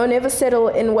settle, never settle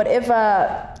in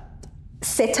whatever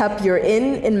setup you're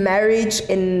in marriage,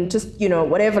 in just,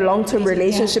 whatever long-term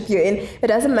relationship you're in. It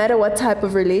doesn't matter what type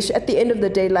of relation. At the end of the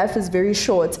day, life is very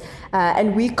short,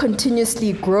 and we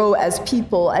continuously grow as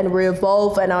people and we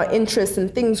evolve and our interests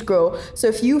and things grow. So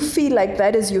if you feel like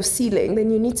that is your ceiling, then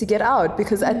you need to get out,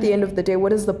 because at the end of the day,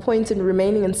 what is the point in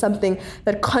remaining in something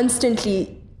that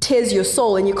constantly tears your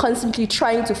soul and you're constantly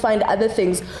trying to find other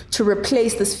things to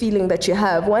replace this feeling that you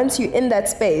have? Once you're in that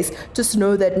space, just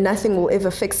know that nothing will ever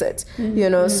fix it,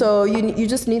 so you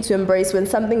just need to embrace when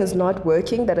something is not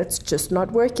working, that it's just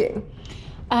not working.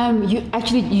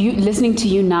 You listening to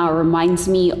you now reminds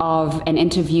me of an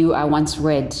interview I once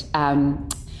read.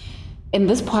 In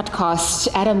this podcast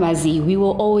at Amazi, we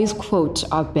will always quote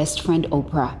our best friend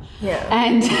Oprah. Yeah.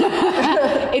 And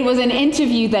it was an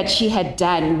interview that she had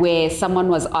done where someone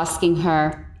was asking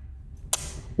her,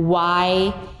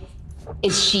 why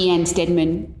is she and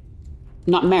Stedman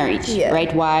not married,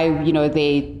 right? Why,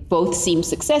 they both seem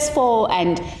successful,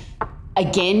 and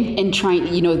again, in trying,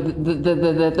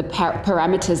 the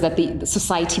parameters that the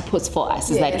society puts for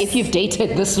us is that if you've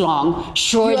dated this long,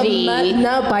 surely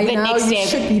the next step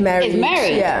should be married. Is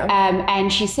married. Yeah.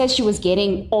 And she says she was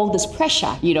getting all this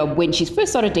pressure. When she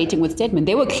first started dating with Stedman,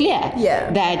 they were clear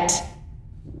that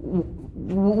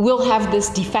we'll have this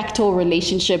de facto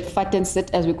relationship, fat and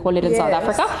sit, as we call it in South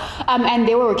Africa, and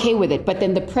they were okay with it. But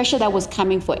then the pressure that was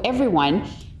coming for everyone,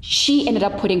 she ended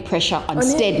up putting pressure on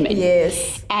Stedman.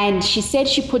 Yes. And she said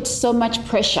she put so much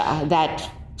pressure that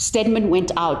Stedman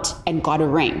went out and got a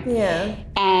ring. Yeah.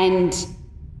 And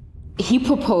he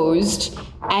proposed,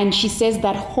 and she says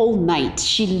that whole night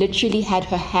she literally had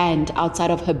her hand outside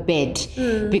of her bed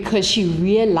because she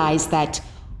realized that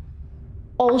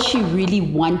all she really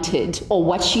wanted, or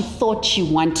what she thought she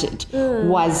wanted,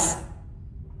 was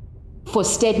for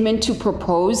Stedman to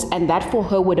propose, and that for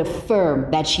her would affirm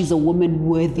that she's a woman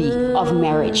worthy of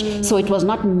marriage. So it was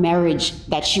not marriage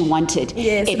that she wanted.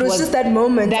 Yes, it was just that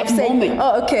moment. That moment.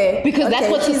 Oh, okay. Because that's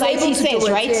what society says,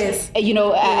 right? Yes.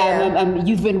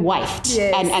 You've been wifed,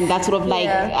 and that's sort of like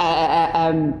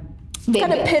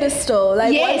kind of pedestal.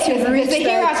 Like yes, there's a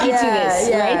hierarchy to this,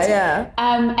 right?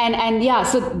 Yeah.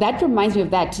 So that reminds me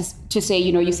of that. To say,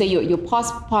 you say your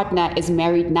past partner is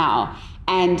married now.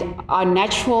 And our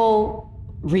natural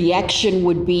reaction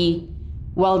would be,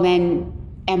 well, then,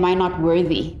 am I not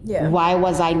worthy? Yeah. Why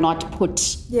was I not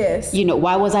put,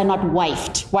 why was I not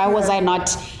wifed? Why was I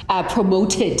not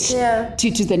promoted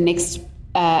to the next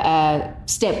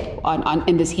step on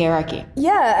in this hierarchy?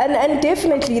 Yeah, and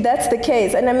definitely that's the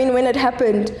case. And I mean, when it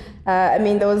happened,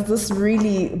 there was this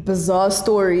really bizarre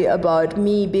story about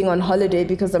me being on holiday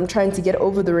because I'm trying to get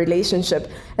over the relationship.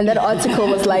 And that article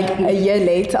was like a year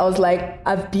later. I was like,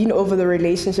 I've been over the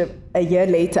relationship a year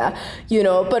later,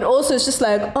 But also it's just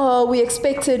like, we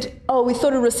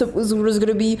thought it was going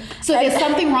to be. So there's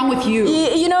something wrong with you.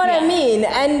 You know what I mean?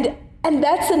 And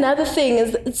that's another thing,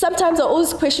 is sometimes I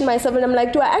always question myself and I'm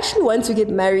like, do I actually want to get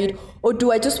married, or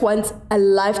do I just want a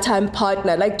lifetime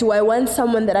partner? Like, do I want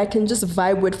someone that I can just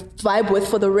vibe with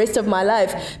for the rest of my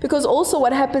life? Because also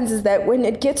what happens is that when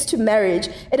it gets to marriage,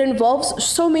 it involves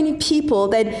so many people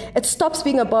that it stops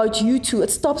being about you two. It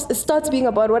starts being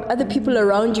about what other people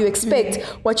around you expect,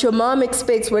 what your mom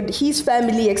expects, what his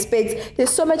family expects.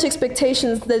 There's so much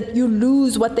expectations that you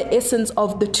lose what the essence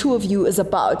of the two of you is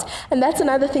about. And that's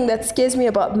another thing that scares me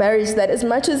about marriage, that as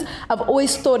much as I've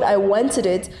always thought I wanted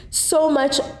it, so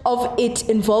much of it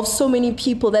involves so many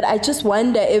people that I just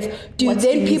wonder if do you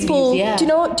then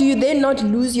not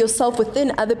lose yourself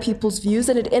within other people's views,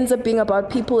 and it ends up being about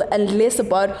people and less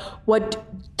about what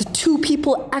the two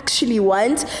people actually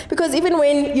want. Because even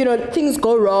when things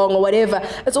go wrong or whatever,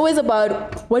 it's always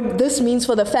about what this means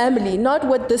for the family, not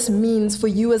what this means for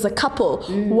you as a couple.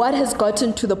 What has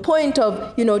gotten to the point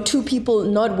of two people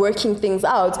not working things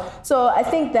out. So I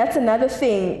think that's another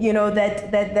thing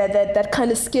that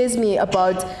kind of scares me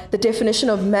about the definition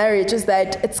of marriage, is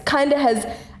that it's kind of has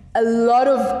a lot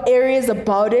of areas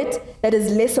about it that is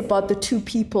less about the two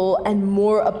people and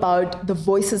more about the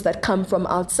voices that come from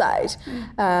outside.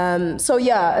 So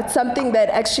yeah, it's something that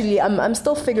actually I'm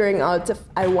still figuring out if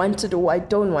I want it or I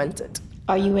don't want it.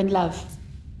 Are you in love?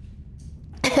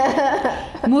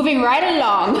 Moving right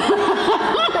along.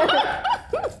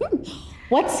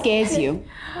 What scares you?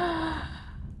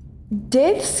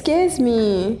 Death scares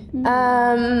me.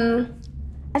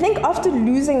 I think after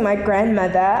losing my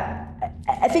grandmother,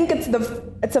 I think it's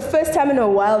the first time in a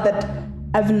while that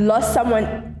I've lost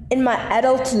someone in my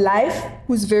adult life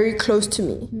who's very close to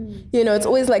me. You know, it's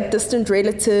always like distant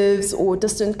relatives or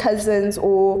distant cousins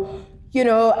or, you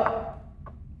know,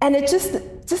 and it just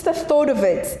the thought of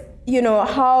it, you know,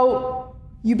 how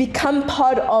you become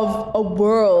part of a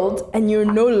world and you're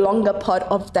no longer part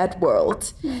of that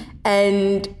world.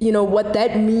 And, you know, what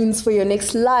that means for your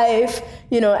next life,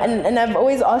 you know, and I've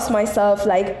always asked myself,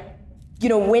 like, you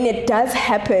know, when it does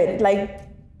happen, like,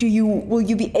 will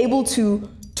you be able to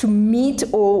meet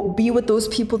or be with those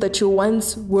people that you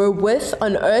once were with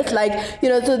on earth? Like, you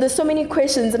know, so there's so many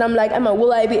questions, and I'm like, Emma,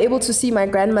 will I be able to see my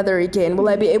grandmother again? Will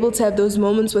I be able to have those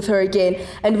moments with her again?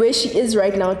 And where she is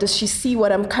right now, does she see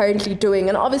what I'm currently doing?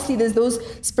 And obviously there's those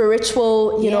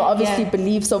spiritual, you know, obviously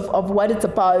beliefs of what it's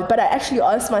about. But I actually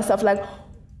asked myself, like,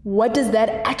 what does that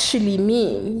actually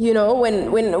mean? You know,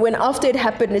 when after it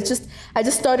happened, I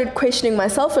just started questioning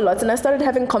myself a lot, and I started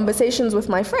having conversations with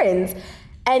my friends.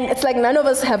 And it's like none of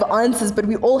us have answers, but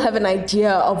we all have an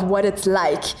idea of what it's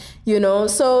like, you know?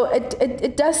 So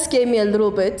it does scare me a little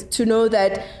bit to know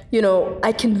that, you know,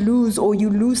 I can lose, or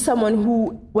you lose someone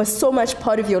who was so much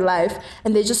part of your life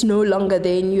and they're just no longer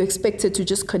there and you expect it to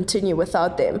just continue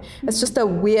without them. It's just a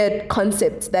weird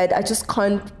concept that I just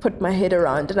can't put my head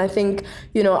around. And I think,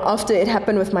 you know, after it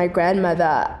happened with my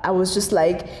grandmother, I was just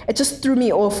like, it just threw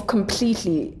me off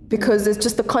completely, because it's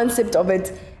just the concept of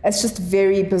it. It's just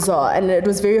very bizarre, and it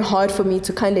was very hard for me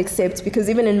to kind of accept, because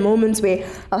even in moments where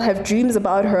I'll have dreams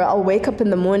about her, I'll wake up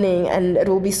in the morning and it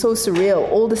will be so surreal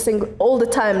all the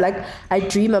time. Like, I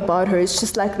dream about her. It's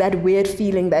just like that weird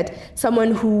feeling that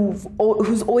someone who's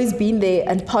always been there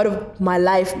and part of my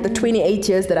life, the 28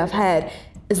 years that I've had,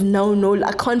 is now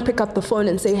I can't pick up the phone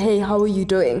and say, hey, how are you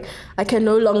doing? I can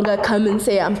no longer come and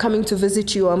say, I'm coming to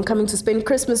visit you, or I'm coming to spend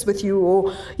Christmas with you,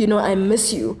 or, you know, I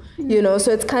miss you, you know? So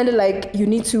it's kind of like you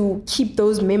need to keep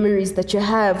those memories that you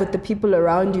have with the people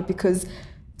around you, because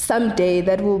someday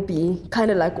that will be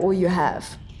kind of like all you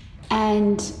have.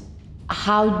 And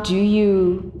how do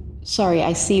you, sorry,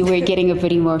 I see we're getting a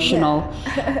bit emotional.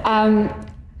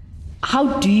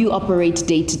 How do you operate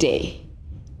day to day,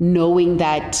 knowing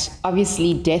that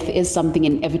obviously death is something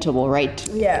inevitable, right?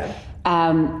 Yeah.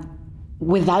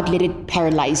 Without letting it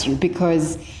paralyze you?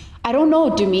 Because I don't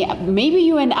know, Tumi, maybe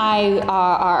you and I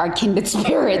are kindred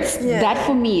spirits. Yeah. That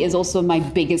for me is also my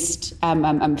biggest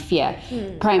fear,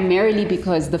 primarily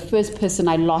because the first person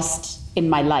I lost in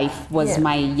my life was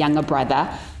my younger brother,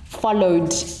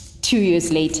 followed 2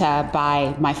 years later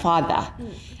by my father.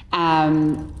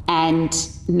 And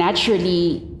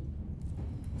naturally,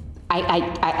 I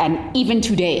and even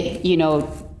today, you know,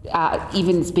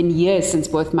 even it's been years since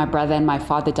both my brother and my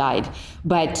father died,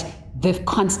 but the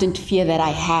constant fear that I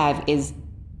have is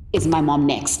my mom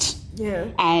next? Yeah.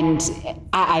 And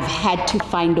I've had to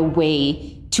find a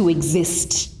way to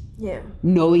exist,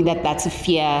 knowing that that's a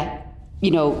fear,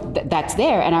 you know, that's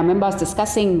there. And I remember I was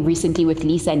discussing recently with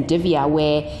Lisa and Divya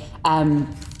where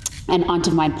an aunt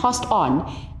of mine passed on,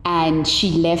 and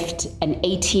she left an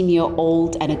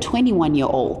 18-year-old and a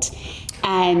 21-year-old.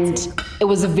 And it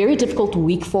was a very difficult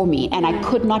week for me, and I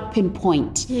could not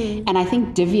pinpoint. And I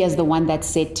think Divya is the one that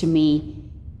said to me,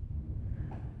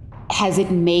 has it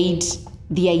made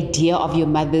the idea of your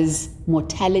mother's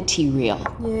mortality real?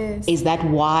 Yes. Is that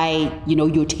why, you know,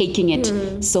 you're taking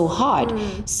it so hard?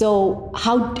 So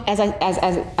how, as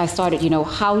I started, you know,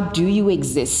 how do you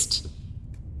exist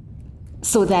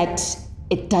so that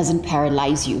it doesn't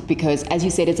paralyze you? Because as you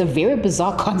said, it's a very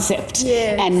bizarre concept,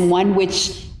 and one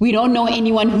which we don't know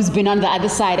anyone who's been on the other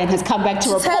side and has come back to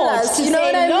report us, to you know say,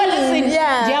 what I no, mean? listen,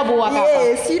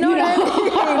 Yes, you know what I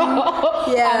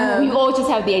mean? Yeah. We all just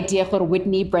have the idea for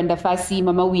Whitney, Brenda Fassie,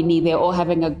 Mama Winnie, they're all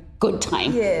having a good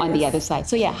time on the other side.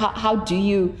 So yeah, how do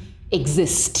you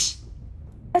exist?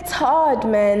 It's hard,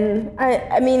 man.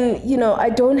 I mean, you know, I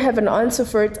don't have an answer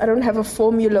for it. I don't have a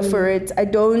formula for it. I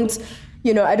don't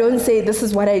say this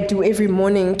is what I do every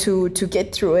morning to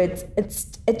get through it.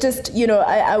 It just, you know,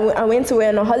 I went away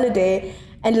on a holiday,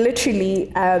 and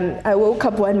literally I woke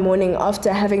up one morning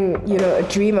after having, you know, a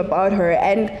dream about her,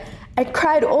 and I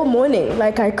cried all morning.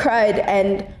 Like, I cried,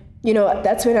 and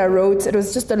that's when I wrote. It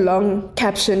was just a long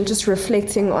caption, just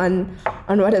reflecting on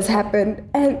what has happened,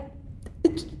 and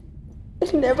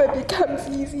it never becomes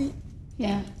easy.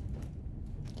 Yeah.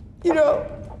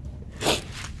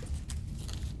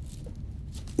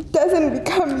 It doesn't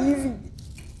become easy,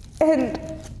 and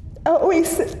I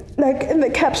always, like in the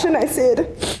caption, I said,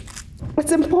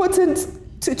 it's important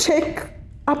to check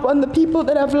up on the people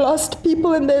that have lost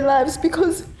people in their lives,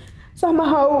 because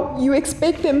somehow you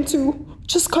expect them to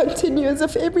just continue as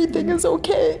if everything is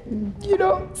okay,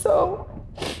 so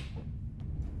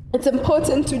it's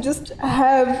important to just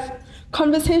have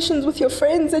conversations with your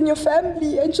friends and your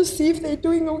family and just see if they're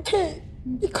doing okay,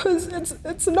 because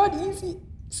it's not easy.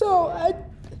 So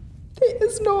there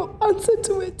is no answer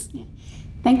to it.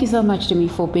 Thank you so much, Tumi,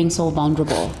 for being so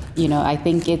vulnerable. I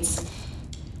think it's,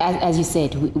 as you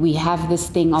said, we have this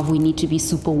thing of we need to be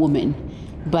superwoman,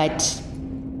 but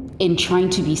in trying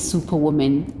to be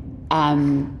superwoman,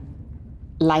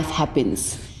 life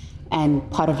happens, and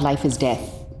part of life is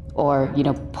death, or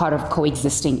part of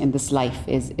coexisting in this life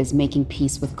is making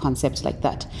peace with concepts like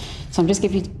that. So I'm just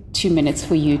giving you 2 minutes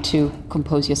for you to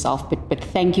compose yourself, but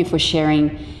thank you for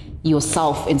sharing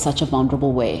yourself in such a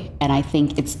vulnerable way. And I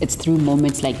think it's through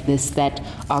moments like this that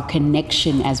our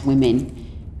connection as women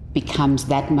becomes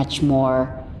that much more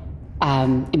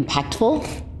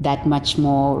impactful, that much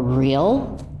more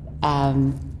real.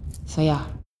 So yeah.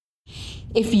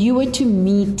 If you were to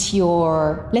meet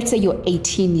let's say your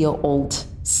 18-year-old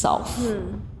self,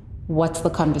 what's the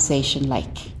conversation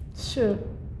like? Sure.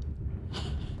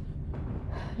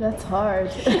 That's hard.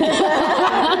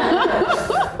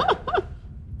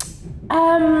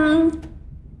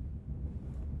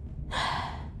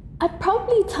 I'd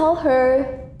probably tell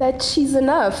her that she's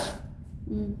enough,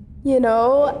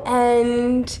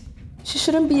 and she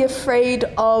shouldn't be afraid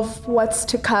of what's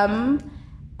to come.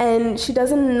 And she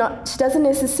doesn't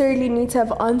necessarily need to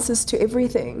have answers to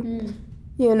everything.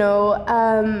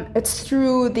 It's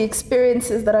through the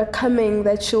experiences that are coming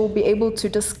that she'll be able to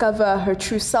discover her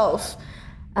true self.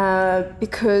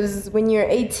 Because when you're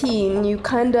 18, you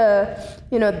kind of,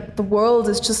 the world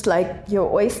is just like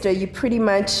your oyster. You pretty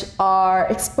much are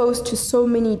exposed to so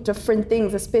many different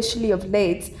things, especially of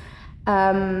late.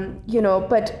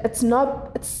 But it's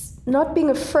not being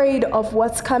afraid of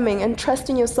what's coming, and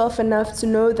trusting yourself enough to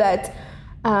know that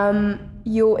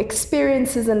your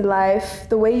experiences in life,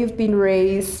 the way you've been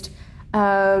raised,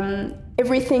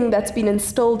 everything that's been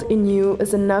instilled in you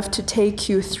is enough to take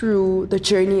you through the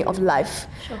journey of life.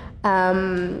 Sure.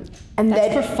 And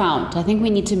that's profound. I think we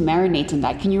need to marinate in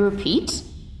that. Can you repeat?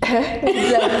 I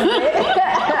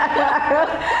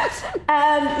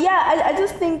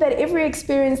just think that every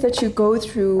experience that you go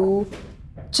through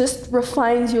just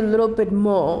refines you a little bit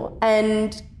more,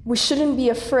 and we shouldn't be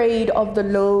afraid of the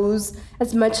lows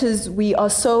as much as we are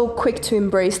so quick to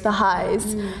embrace the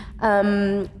highs.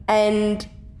 And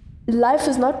life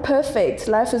is not perfect.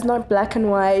 Life is not black and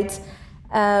white.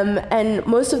 And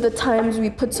most of the times we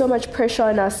put so much pressure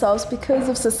on ourselves because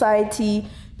of society,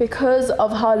 because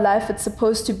of how life is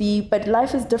supposed to be, but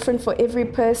life is different for every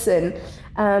person.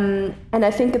 And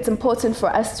I think it's important for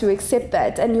us to accept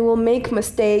that. And you will make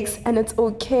mistakes, and it's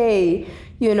okay.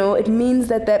 It means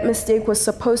that mistake was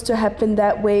supposed to happen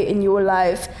that way in your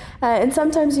life. And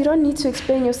sometimes you don't need to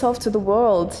explain yourself to the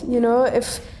world.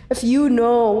 If you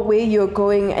know where you're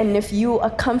going, and if you are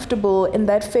comfortable in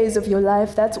that phase of your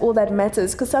life, that's all that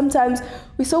matters. Because sometimes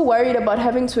we're so worried about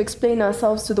having to explain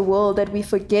ourselves to the world that we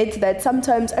forget that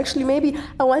sometimes actually maybe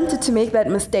I wanted to make that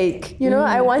mistake.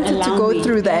 I wanted to go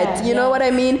through that. You know what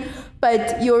I mean?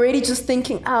 But you're already just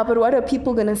thinking, but what are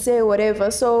people going to say or whatever?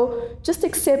 So just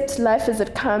accept life as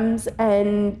it comes,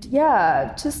 and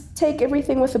just take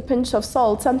everything with a pinch of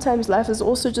salt. Sometimes life is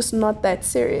also just not that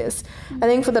serious. I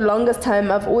think for the longest time,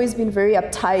 I've always been very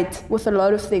uptight with a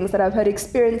lot of things that I've had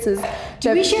experiences.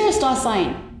 Do we share a star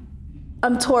sign?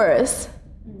 I'm Taurus.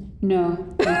 No,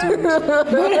 we don't.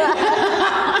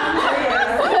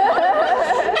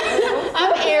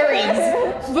 I'm Aries.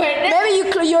 But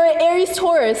maybe you're an Aries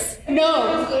Taurus.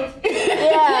 No.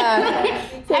 Yeah.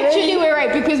 Actually, we're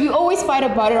right, because we always fight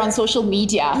about it on social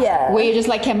media. Yeah. Where you're just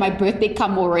like, can my birthday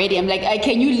come already? I'm like,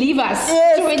 can you leave us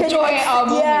to enjoy our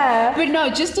moment? Yeah. But no,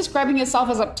 just describing yourself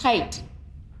as uptight.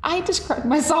 I describe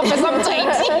myself as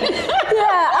uptight.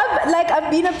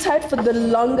 I've been uptight for the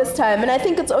longest time. And I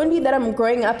think it's only that I'm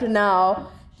growing up now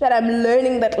that I'm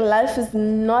learning that life is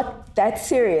not that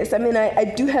serious. I mean, I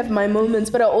do have my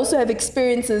moments, but I also have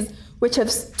experiences which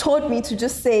have taught me to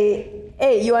just say,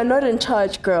 hey, you are not in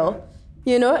charge, girl.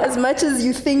 As much as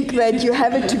you think that you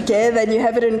have it together and you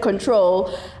have it in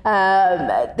control,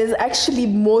 there's actually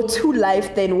more to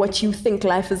life than what you think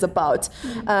life is about.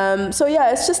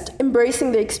 It's just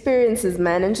embracing the experiences,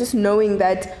 man, and just knowing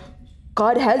that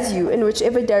God has you in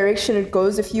whichever direction it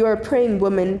goes. If you are a praying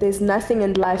woman, there's nothing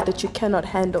in life that you cannot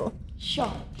handle.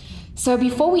 Sure. So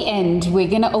before we end, we're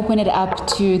going to open it up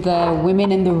to the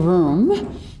women in the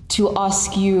room to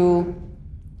ask you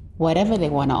whatever they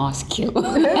want to ask you.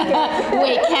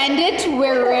 We're candid,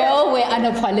 we're real, we're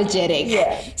unapologetic.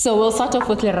 Yeah. So we'll start off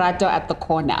with Lerato at the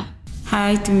corner.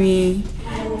 Hi, Tumi.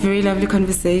 Very lovely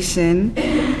conversation.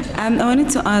 I wanted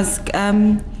to ask,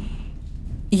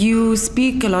 you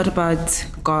speak a lot about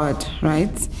God,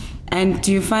 right? And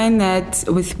do you find that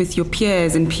with your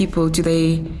peers and people, do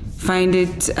they find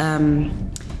it,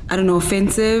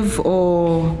 offensive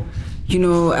or,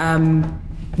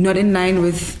 not in line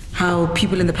with how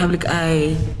people in the public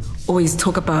eye always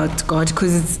talk about God?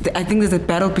 Because I think there's a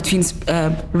battle between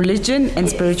religion and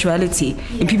spirituality,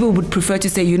 and people would prefer to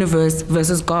say universe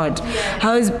versus God.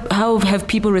 How have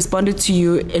people responded to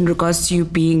you in regards to you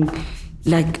being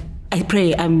like, I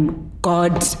pray, I'm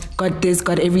God this,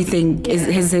 God everything?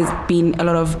 Has there been a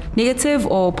lot of negative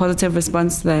or positive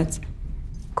response to that?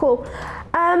 Cool.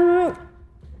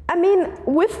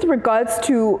 With regards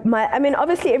to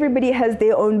obviously everybody has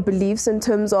their own beliefs in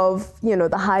terms of,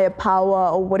 the higher power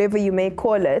or whatever you may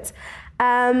call it.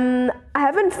 I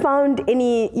haven't found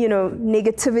any,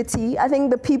 negativity. I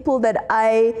think the people that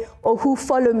who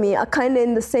follow me are kind of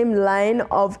in the same line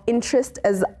of interest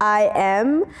as I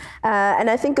am. And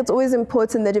I think it's always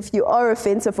important that if you are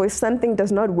offensive or if something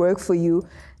does not work for you,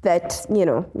 that,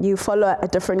 you follow a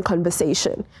different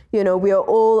conversation. We are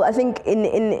all, I think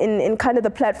in kind of the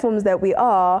platforms that we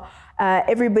are,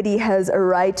 everybody has a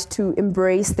right to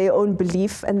embrace their own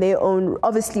belief and their own,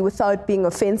 obviously without being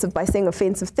offensive by saying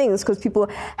offensive things, because people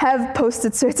have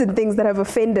posted certain things that have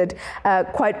offended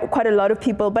quite a lot of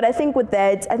people. But I think with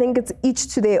that, I think it's each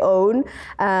to their own.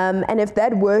 And if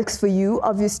that works for you,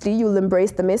 obviously you'll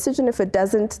embrace the message. And if it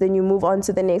doesn't, then you move on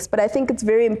to the next. But I think it's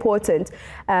very important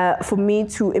for me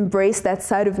to embrace that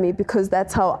side of me, because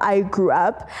that's how I grew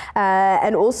up.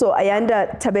 And also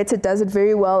Ayanda Tabete does it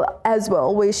very well as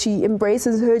well, where she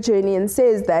embraces her journey and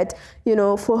says that,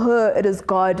 for her, it is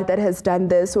God that has done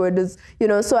this, or it is,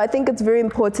 so I think it's very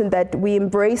important that we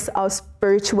embrace our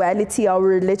spirituality, our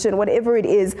religion, whatever it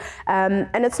is.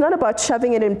 And it's not about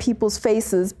shoving it in people's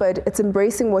faces, but it's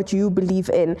embracing what you believe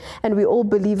in. And we all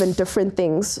believe in different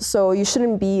things. So you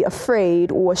shouldn't be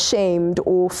afraid or ashamed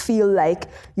or feel like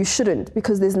you shouldn't,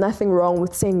 because there's nothing wrong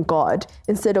with saying God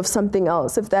instead of something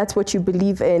else. If that's what you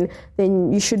believe in,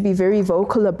 then you should be very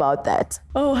vocal about that.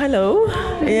 Oh, hello.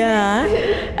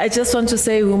 Yeah. I just want to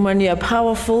say, woman, you are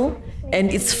powerful,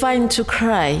 and it's fine to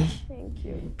cry. Thank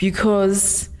you.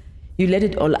 Because you let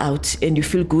it all out and you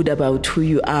feel good about who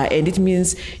you are. And it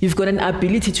means you've got an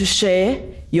ability to share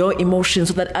your emotions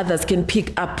so that others can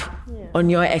pick up on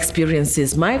your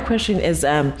experiences. My question is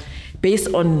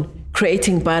based on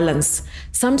creating balance.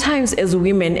 Sometimes as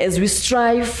women, as we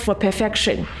strive for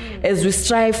perfection, as we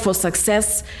strive for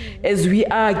success, as we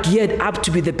are geared up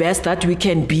to be the best that we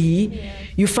can be,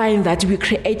 you find that we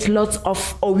create lots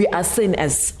of, or we are seen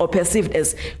as, or perceived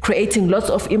as creating lots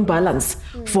of imbalance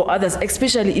for others,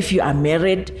 especially if you are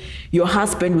married. Your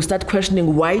husband will start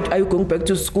questioning, why are you going back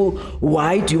to school?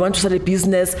 Why do you want to start a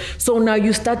business? So now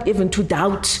you start even to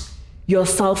doubt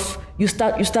yourself. You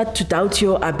start to doubt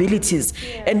your abilities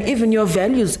and even your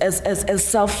values as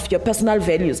self, your personal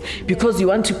values, because you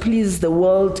want to please the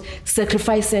world,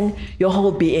 sacrificing your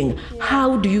whole being.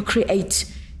 How do you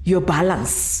create your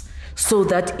balance so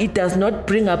that it does not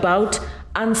bring about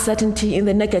uncertainty in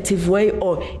the negative way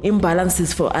or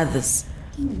imbalances for others?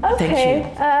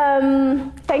 Okay.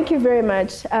 Thank you very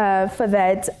much for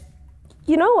that.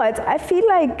 You know what? I feel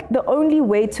like the only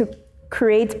way to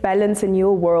create balance in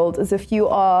your world is if you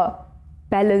are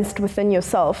balanced within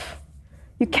yourself.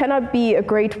 You cannot be a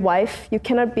great wife, you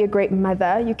cannot be a great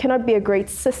mother, you cannot be a great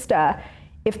sister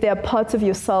if there are parts of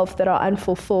yourself that are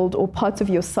unfulfilled or parts of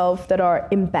yourself that are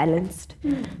imbalanced.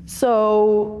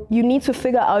 So you need to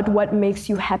figure out what makes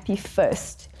you happy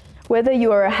first. Whether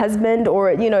you are a husband or,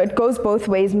 it goes both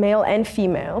ways, male and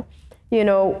female.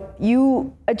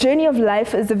 A journey of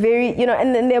life is a very,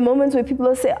 and then there are moments where people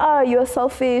will say, you're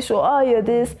selfish, or you're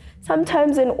this.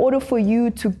 Sometimes in order for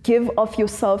you to give of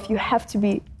yourself, you have to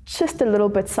be just a little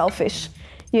bit selfish,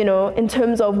 in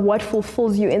terms of what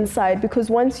fulfills you inside. Because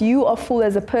once you are full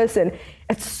as a person,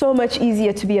 it's so much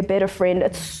easier to be a better friend.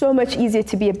 It's so much easier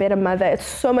to be a better mother. It's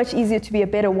so much easier to be a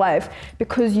better wife,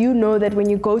 because you know that when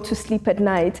you go to sleep at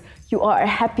night, you are a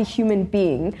happy human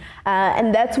being.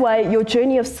 And that's why your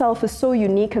journey of self is so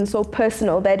unique and so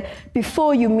personal, that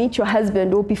before you meet your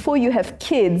husband or before you have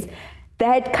kids,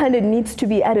 that kind of needs to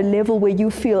be at a level where you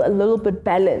feel a little bit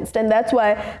balanced. And that's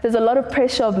why there's a lot of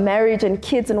pressure of marriage and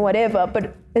kids and whatever,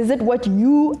 but is it what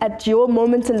you, at your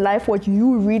moment in life, what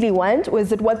you really want? Or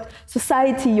is it what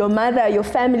society, your mother, your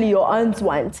family, your aunts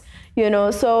want? You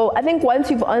know, so I think once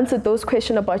you've answered those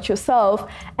questions about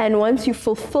yourself, and once you've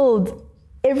fulfilled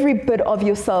every bit of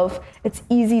yourself, it's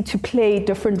easy to play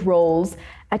different roles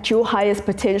at your highest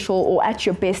potential or at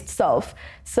your best self.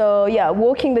 So yeah,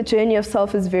 walking the journey of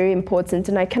self is very important,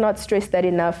 and I cannot stress that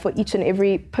enough for each and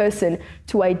every person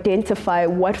to identify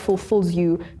what fulfills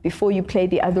you before you play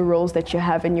the other roles that you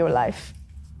have in your life.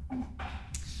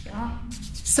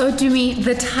 So Tumi,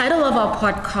 the title of our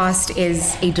podcast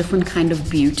is A Different Kind of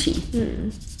Beauty.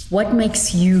 What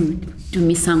makes you,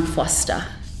 Tumi Sang Voster,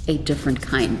 a different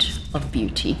kind of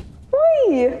beauty?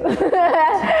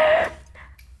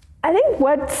 I think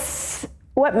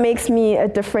what makes me a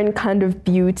different kind of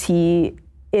beauty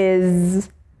is,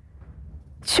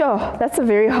 sure, that's a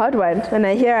very hard one. And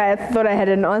I thought I had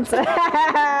an answer.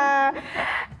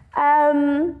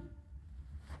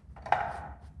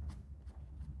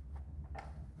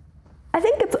 I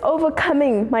think it's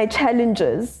overcoming my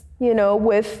challenges, you know,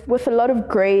 with a lot of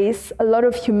grace, a lot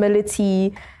of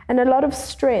humility, and a lot of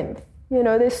strength. You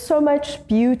know, there's so much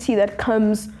beauty that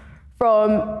comes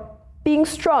from being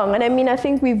strong. And I mean, I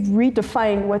think we've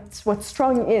redefined what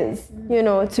strong is, you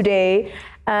know, today.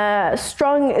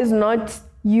 Strong is not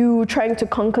you trying to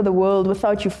conquer the world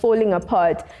without you falling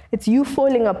apart. It's you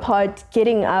falling apart,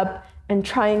 getting up, and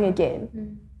trying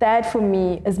again. That for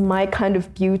me is my kind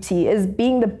of beauty, is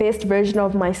being the best version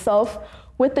of myself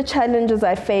with the challenges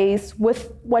I face,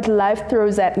 with what life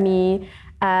throws at me,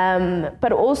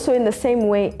 but also in the same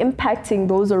way impacting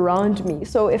those around me.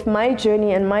 So if my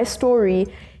journey and my story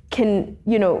can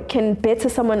better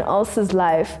someone else's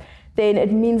life, then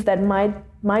it means that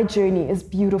my journey is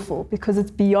beautiful, because it's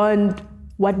beyond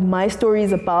what my story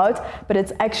is about, but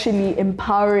it's actually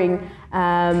empowering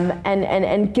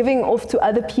and giving off to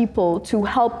other people to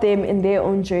help them in their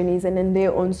own journeys and in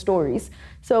their own stories.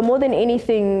 So more than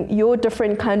anything, your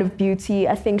different kind of beauty,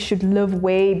 I think, should live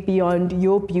way beyond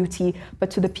your beauty,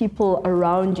 but to the people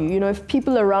around you. You know, if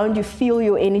people around you feel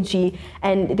your energy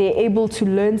and they're able to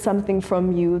learn something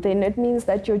from you, then it means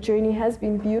that your journey has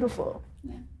been beautiful.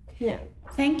 Yeah.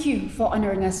 Thank you for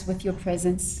honoring us with your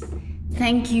presence.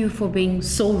 Thank you for being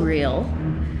so real.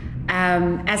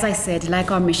 As I said, like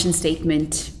our mission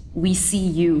statement, we see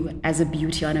you as a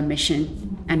beauty on a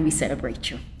mission, and we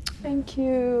celebrate you. Thank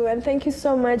you. And thank you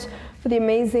so much for the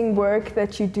amazing work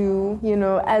that you do, you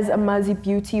know, as Amazi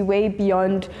Beauty, way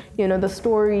beyond, you know, the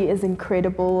story is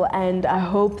incredible. And I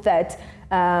hope that,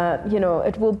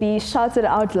 it will be shouted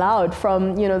out loud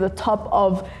from, you know, the top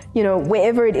of, you know,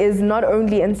 wherever it is, not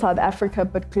only in South Africa,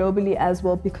 but globally as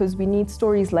well, because we need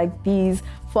stories like these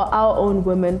for our own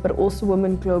women, but also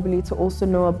women globally to also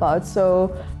know about.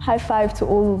 So high five to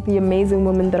all the amazing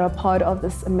women that are part of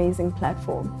this amazing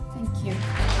platform. Thank you.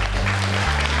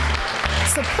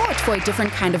 Support for A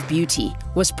Different Kind of Beauty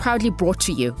was proudly brought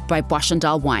to you by Bosch &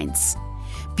 Dahl Wines.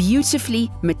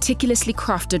 Beautifully, meticulously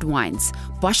crafted wines,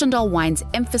 Bosch & Dahl Wines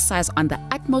emphasize on the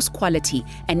utmost quality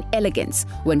and elegance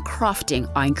when crafting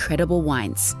our incredible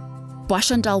wines. Bosch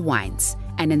 & Dahl Wines,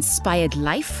 an inspired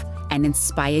life and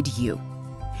inspired you.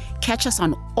 Catch us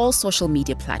on all social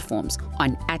media platforms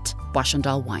on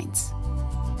 @BoschandDahlWines.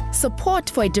 Support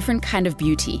for A Different Kind of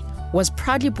Beauty was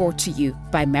proudly brought to you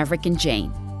by Maverick and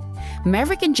Jane.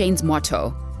 Maverick and Jane's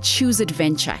motto, Choose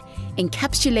Adventure,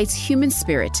 encapsulates human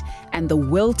spirit and the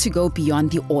will to go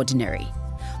beyond the ordinary.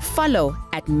 Follow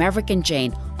 @Maverick and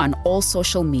Jane on all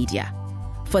social media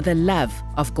for the love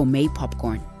of gourmet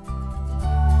popcorn.